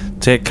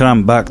take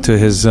Krant back to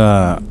his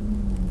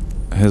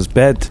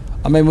bed.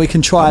 I mean, we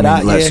can try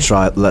that. Let's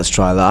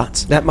try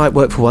that. That might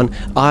work for one.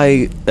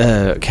 I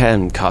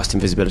can cast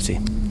invisibility.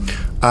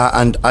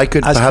 And I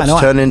could As perhaps can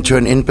I. turn into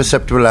an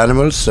imperceptible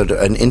animal, so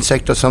an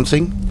insect or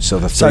something. So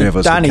the three of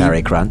us Danny, will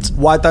carry Grant.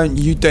 why don't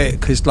you do it?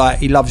 Because like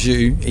he loves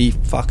you, he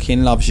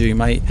fucking loves you,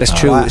 mate. That's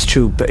true. Right? It's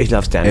true. But he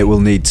loves Danny. It will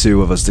need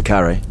two of us to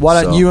carry.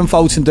 Why don't so- you and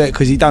Fulton do it?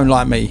 Because he don't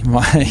like me.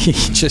 Right? He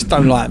just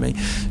don't like me.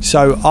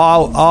 So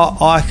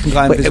I can go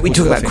and Wait, visit. we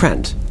talk about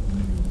Krant.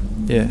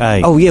 Yeah.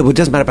 Hey, Oh yeah, well it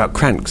doesn't matter about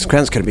Krant because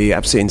Krant's going to be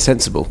absolutely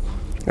insensible.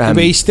 But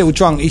he's still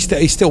drunk. He's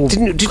still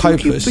Didn't you,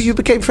 hopeless. but you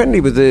became friendly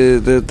with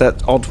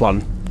that odd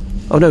one.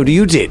 Oh no,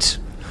 you did.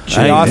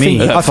 Yeah, I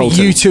think Fulton.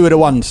 you two are the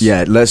ones.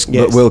 Yeah, Yes.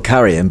 but we'll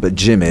carry him, but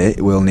Jimmy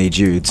will need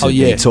you to Oh,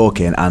 yeah. be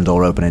talking and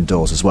or opening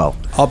doors as well.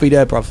 I'll be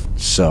there, bruv.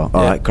 So,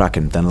 all right,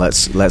 cracking. Then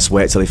let's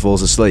wait till he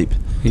falls asleep.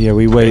 yeah,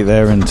 we wait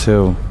there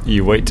until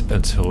You wait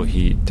until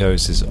he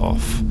dozes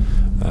off,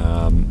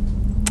 and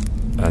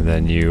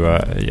then you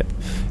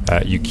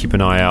keep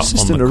an eye out on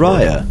Assistant the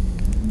Araya,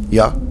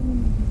 Yeah.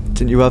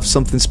 didn't you have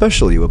something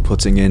special you were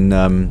putting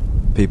in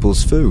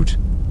people's food?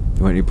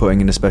 Weren't you putting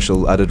in a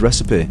special added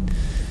recipe?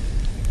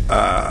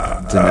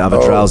 Didn't it have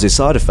a drowsy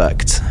side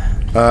effect?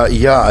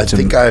 Yeah, I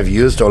think I've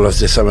used all of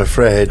this, I'm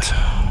afraid.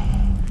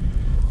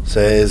 So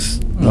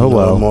there's no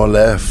more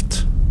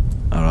left.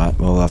 All right,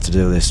 well, we'll have to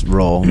do this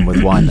raw and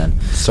with wine then.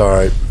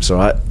 Sorry. It's all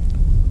right.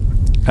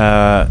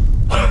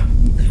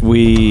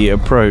 me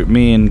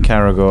and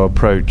Caragor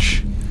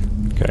approach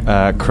Okay.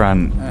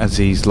 Krant as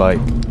he's like,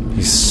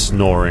 He's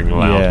snoring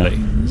loudly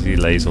as he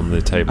lays on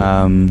the table.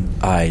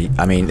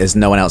 I mean, there's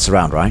no one else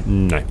around, right?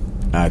 No.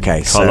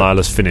 Okay, so Carlisle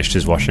has finished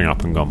his washing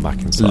up and gone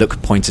back inside.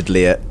 look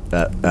pointedly at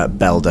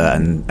Belder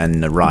and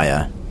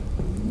Raya.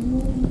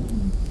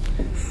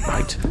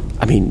 Right.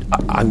 I mean,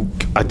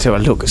 I tell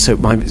you, look. So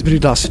my ability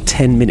lasts for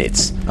 10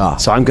 minutes.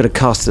 So I'm going to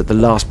cast it at the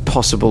last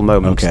possible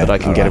moment Okay, that I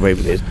can all get right. away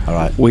with it. All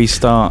right. we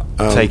start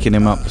taking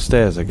him up the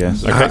stairs, I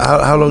guess. Okay.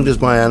 How long does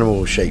my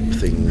animal shape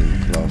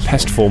thing last?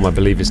 Pest form, I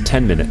believe, is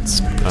 10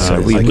 minutes.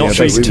 we- I'm not yeah,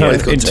 sure you we've turn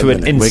both got into 10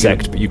 an minutes.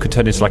 insect, but you could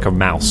turn into like a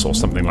mouse or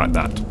something like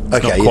that. It's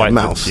Okay, not yeah, quite,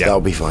 mouse. yeah.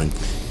 That'll be fine.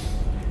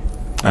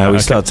 We Okay.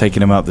 start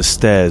taking him up the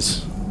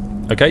stairs.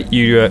 Okay,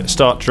 you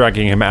start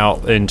dragging him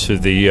out into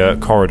the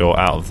corridor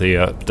out of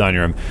the dining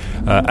room.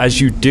 As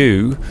you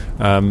do,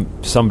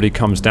 somebody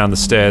comes down the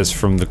stairs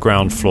from the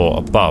ground floor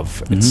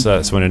above. It's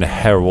someone in a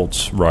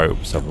herald's robe,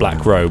 so a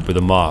black robe with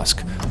a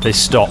mask. They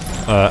stop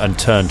and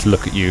turn to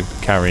look at you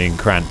carrying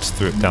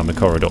Krant down the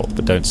corridor,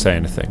 but don't say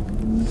anything.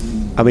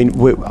 I mean,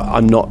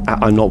 I'm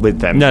not with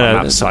them. No, I'm no.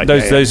 outside.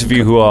 Those of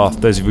you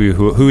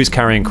who is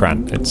carrying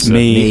Krant. It's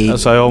Me.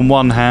 So on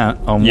one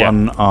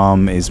one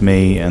arm is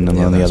me, and then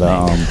on the other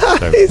arm.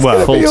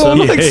 well,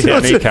 Fulton,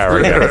 like me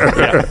carrying.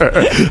 Yeah.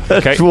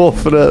 Okay.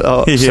 dwarf and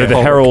a. So the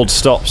herald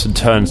stops and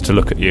turns to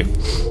look at you.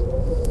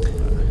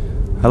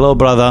 Hello,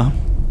 brother.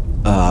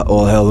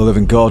 All hail the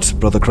living God.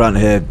 Brother Grant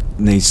here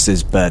needs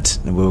his bed,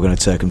 and we were going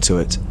to take him to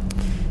it.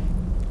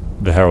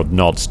 The herald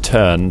nods,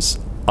 turns,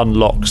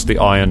 unlocks the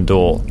iron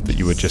door that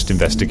you were just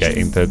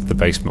investigating, the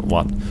basement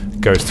one,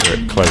 goes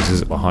through it,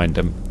 closes it behind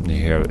him, and you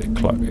hear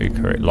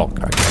it lock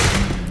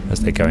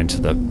as they go into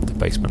the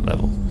basement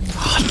level.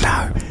 Oh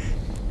no!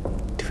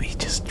 Do we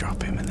just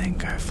drop him and then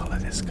go follow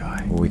this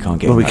guy? Well, we can't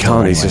get. Well, him we that can't.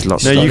 door He's anyway. just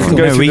lost. No, you can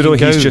go No, through we the door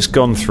can he's go- just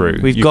gone through.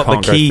 We've You got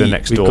can't the go through key. the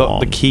next We've door got on.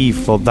 the key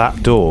for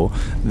that door.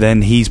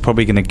 Then he's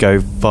probably going to go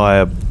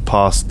via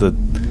past the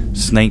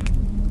snake,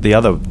 the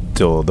other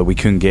door that we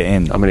couldn't get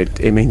in. I mean,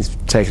 it means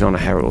taking on a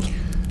herald.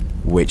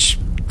 Which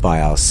by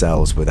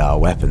ourselves with our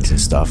weapons and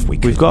stuff we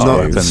We've could got do. our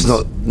No, weapons. it's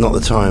not the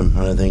time.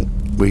 I don't think.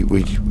 We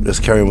let's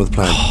carry on with the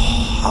plan.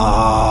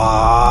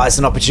 It's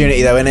an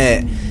opportunity though, isn't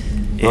it?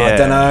 I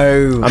don't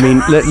know. I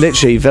mean,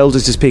 literally,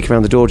 Velda's just peek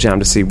around the door jam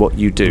to see what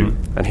you do,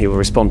 and he will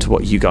respond to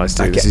what you guys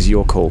do. Okay. This is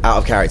your call. Out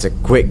of character,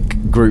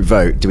 quick group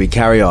vote. Do we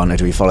carry on or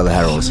do we follow the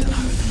herald?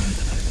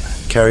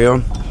 Carry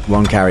on.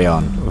 One carry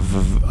on.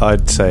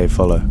 I'd say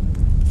follow.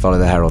 Follow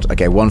the herald.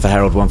 Okay, one for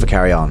herald, one for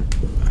carry on.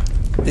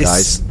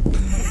 Guys.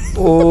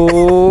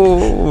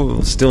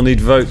 Oh, still need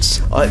votes.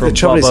 The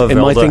trouble is, in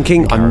my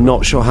thinking, I'm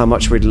not sure how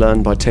much we'd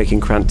learn by taking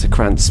Krant to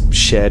Krant's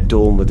shared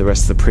dorm with the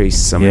rest of the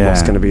priests. I mean,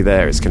 what's going to be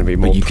there? It's going to be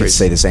more But you could priests.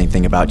 say the same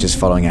thing about just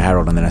following a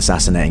herald and then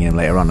assassinating him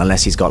later on,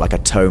 unless he's got like a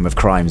tome of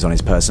crimes on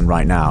his person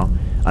right now.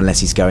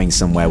 Unless he's going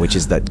somewhere which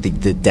is the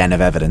den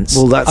of evidence.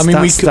 Well, that's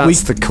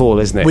the call,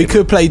 isn't it? We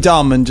could play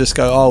dumb and just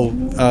go,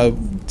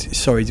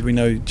 sorry, do you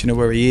know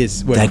where he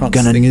is? Where they're Krant's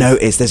going to thing is?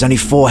 notice. There's only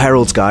 4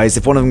 heralds, guys.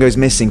 If one of them goes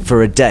missing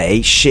for a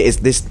day,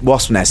 this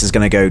wasp nest is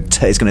going to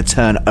go. Is going to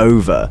turn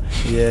over.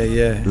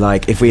 Yeah.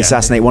 Like if we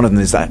assassinate one of them,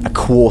 there's like a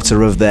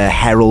quarter of their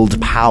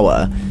herald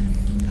power.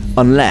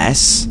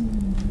 Unless,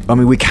 I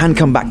mean, we can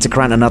come back to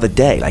Krant another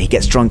day. Like he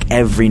gets drunk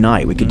every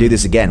night. We could do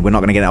this again. We're not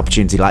going to get an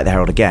opportunity like the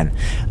herald again.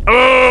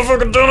 Oh,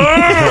 fucking don't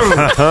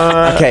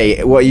know.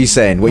 Okay, what are you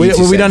saying? What are you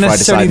two We saying don't before I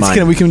necessarily decide need to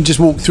kill him. mine? We can just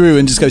walk through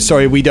and just go,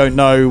 sorry, we don't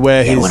know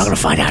where his We're not going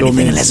to find out dorm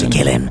anything is. unless we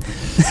kill him.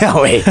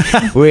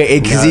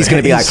 Because he's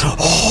going to be like,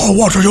 oh,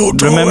 what are you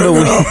doing? Remember,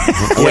 we're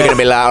going to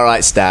be like, all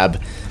right,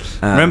 stab.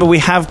 remember, we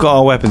have got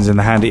our weapons in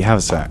the handy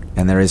haversack.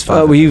 And there is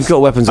 5. well, you've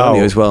got weapons on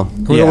you as well.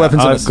 We've got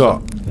weapons on I've us.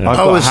 got.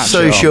 I was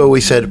so sure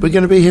we said we're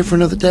going to be here for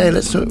another day.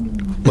 Let's do it.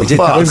 What the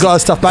fuck? We've got our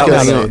stuff back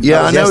now, though.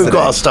 Yeah, I know we've yesterday.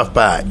 got our stuff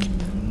back.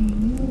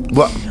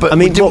 What? But I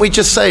mean, didn't we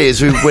just say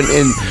as we went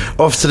in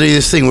off to do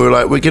this thing, we were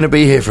like, we're going to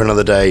be here for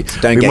another day.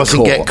 Don't we get mustn't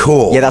caught. get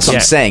caught. Yeah, that's what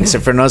I'm saying. So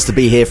for us to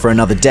be here for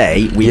another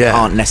day, we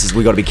can't necessarily.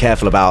 We've got to be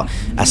careful about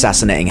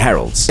assassinating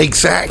heralds.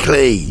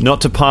 Exactly.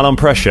 Not to pile on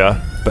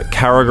pressure, but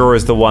Caragor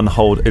is the one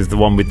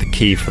with the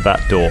key for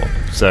that door.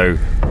 So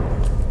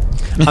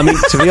I mean,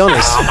 to be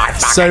honest,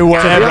 So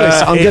whatever.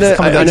 I'm gonna.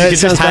 I know it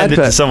sounds bad, hand it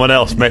to but someone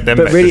else. Make them.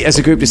 But make really, this as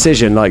a group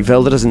decision, like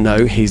Velda doesn't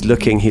know. He's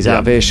looking. He's out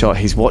of earshot.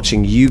 He's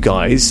watching you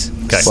guys.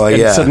 Okay. Well, And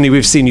yeah. suddenly,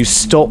 we've seen you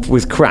stop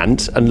with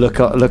Krant and look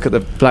at the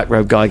black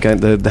robe guy going,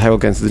 the herald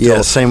going to the door.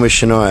 Yeah, same with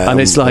Shania.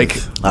 And it's like,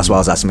 That's why I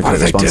was asking the What are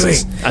quick they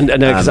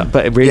responses.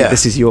 but really, yeah.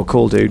 this is your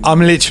call, dude. I'm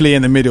literally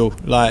in the middle.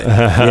 Like,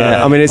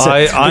 Yeah, I mean, it's.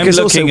 I'm because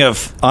looking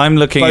also- at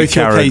Both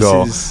your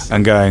Caragor cases.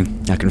 and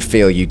going, I can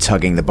feel you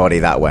tugging the body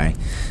that way.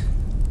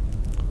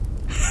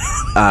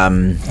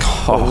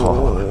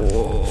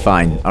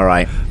 Fine. All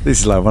right. this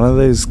is like one of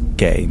those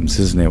games,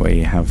 isn't it, where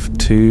you have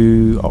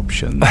two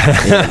options.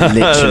 It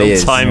literally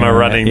is. timer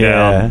running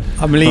down.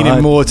 I'm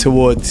leaning more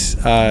towards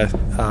going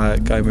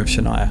with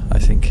Shania, I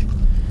think,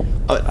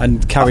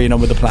 and carrying on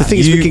with the plan. The thing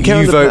is, we can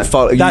carry you the vote.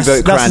 plan. You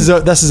vote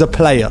Krant. That's as a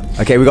player.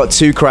 Okay, we got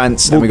 2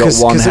 Krants and we got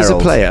 1 Because as a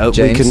herald. player,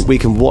 James? we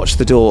can watch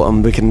the door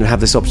and we can have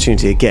this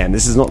opportunity again.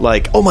 This is not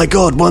like, oh my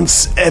god,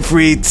 once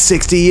every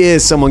 60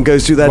 years someone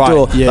goes through that Right,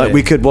 door. yeah. Like,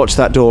 we could watch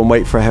that door and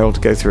wait for a herald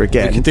to go through We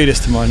again. can do this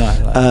tomorrow night.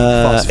 Like,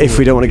 fast if we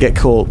forward. don't want to get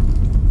caught.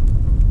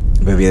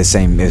 It'll be the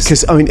same.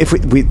 Because I mean, if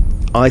we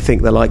I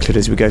think the likelihood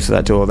is we go through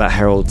that door, that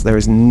herald, there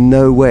is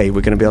no way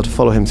we're going to be able to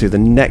follow him through the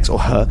next, or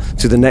her,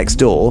 to the next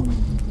door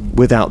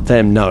without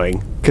them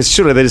knowing. Because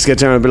surely they just get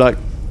down and be like,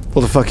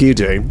 what the fuck are you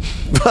doing?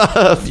 You're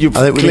I think we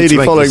need clearly to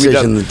make a following me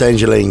decision. down. The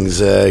Dangerlings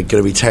going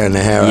to be tearing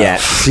their hair Yeah.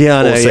 out. Yeah,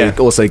 I know, also, yeah.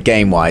 also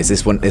game-wise,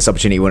 this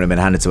opportunity wouldn't have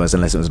been handed to us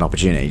unless it was an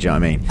opportunity. Do you know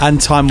what I mean?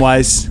 And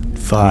time-wise,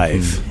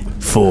 5,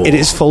 4. It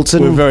is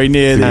Fulton we're very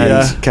near the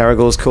and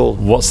Caragor's call.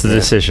 What's the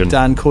decision?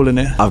 Dan calling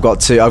it. I've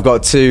got 2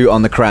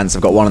 on the Krants.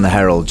 I've got 1 on the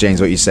herald.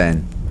 James, what are you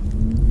saying?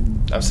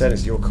 I'm saying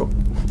it's your call.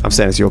 I'm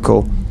saying it's your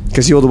call.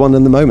 Because you're the one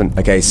in the moment.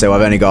 Okay, so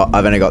I've only got.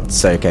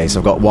 So okay, so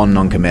I've got 1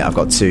 non-commit. I've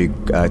got 2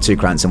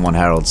 Krants and 1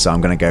 herald. So I'm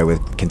going to go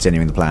with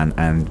continuing the plan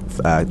and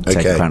take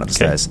Okay. the Krant up the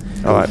stairs.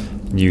 All right.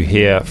 You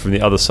hear from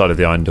the other side of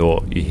the iron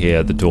door, you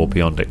hear the door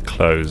beyond it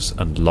close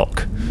and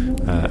lock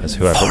as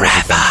whoever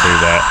was been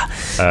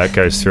through there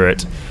goes through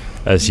it.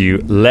 As you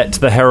let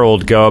the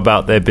herald go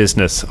about their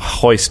business,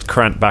 hoist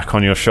Krant back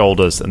on your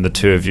shoulders, and the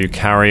two of you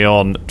carry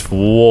on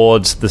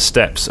towards the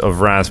steps of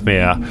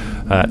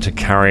Razmir to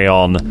carry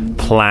on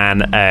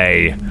Plan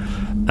A.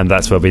 And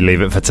that's where we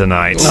leave it for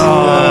tonight.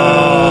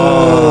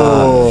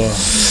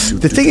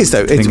 The thing is,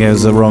 though, I think it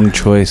was the wrong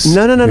choice.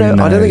 No. Who I don't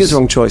think knows? it's the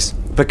wrong choice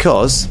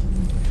because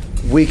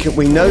we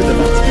know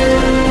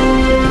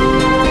that.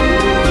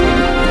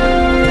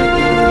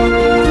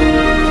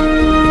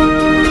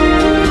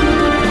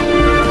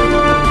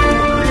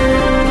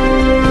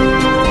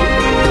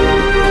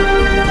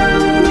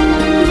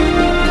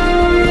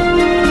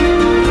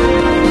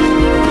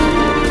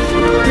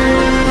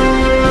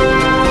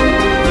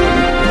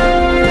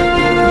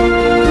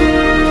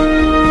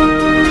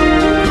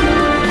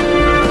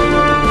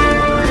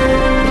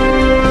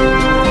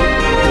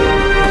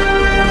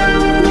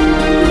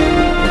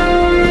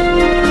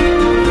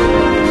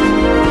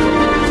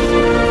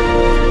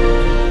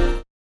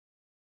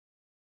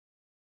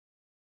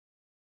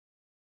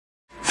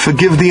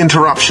 Forgive the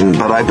interruption,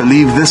 but I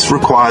believe this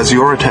requires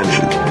your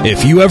attention.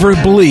 If you ever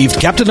believed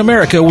Captain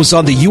America was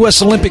on the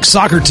U.S. Olympic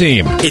soccer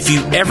team, If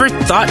you ever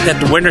thought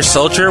that the Winter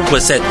Soldier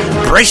was that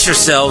brace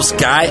yourselves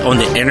guy on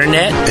the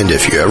internet, And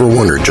if you ever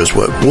wondered just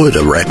what would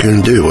a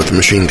raccoon do with a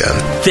machine gun,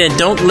 then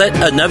don't let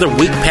another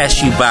week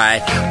pass you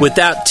by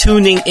without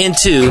tuning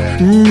into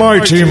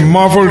Mighty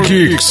Marvel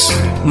Geeks.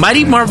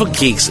 Mighty Marvel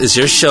Geeks is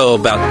your show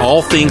about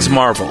all things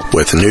Marvel.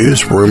 with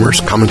news,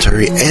 rumors,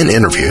 commentary, and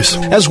interviews.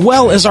 As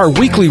well as our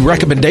weekly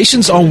recommendations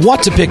on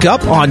what to pick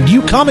up on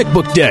New Comic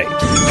Book Day.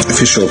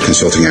 Official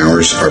consulting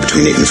hours are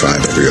between 8 and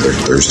 5 every other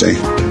Thursday.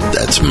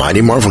 That's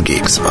Mighty Marvel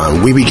Geeks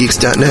on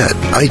WeebieGeeks.net,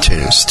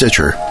 iTunes,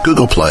 Stitcher,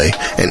 Google Play,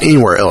 and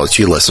anywhere else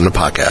you listen to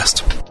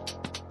podcasts.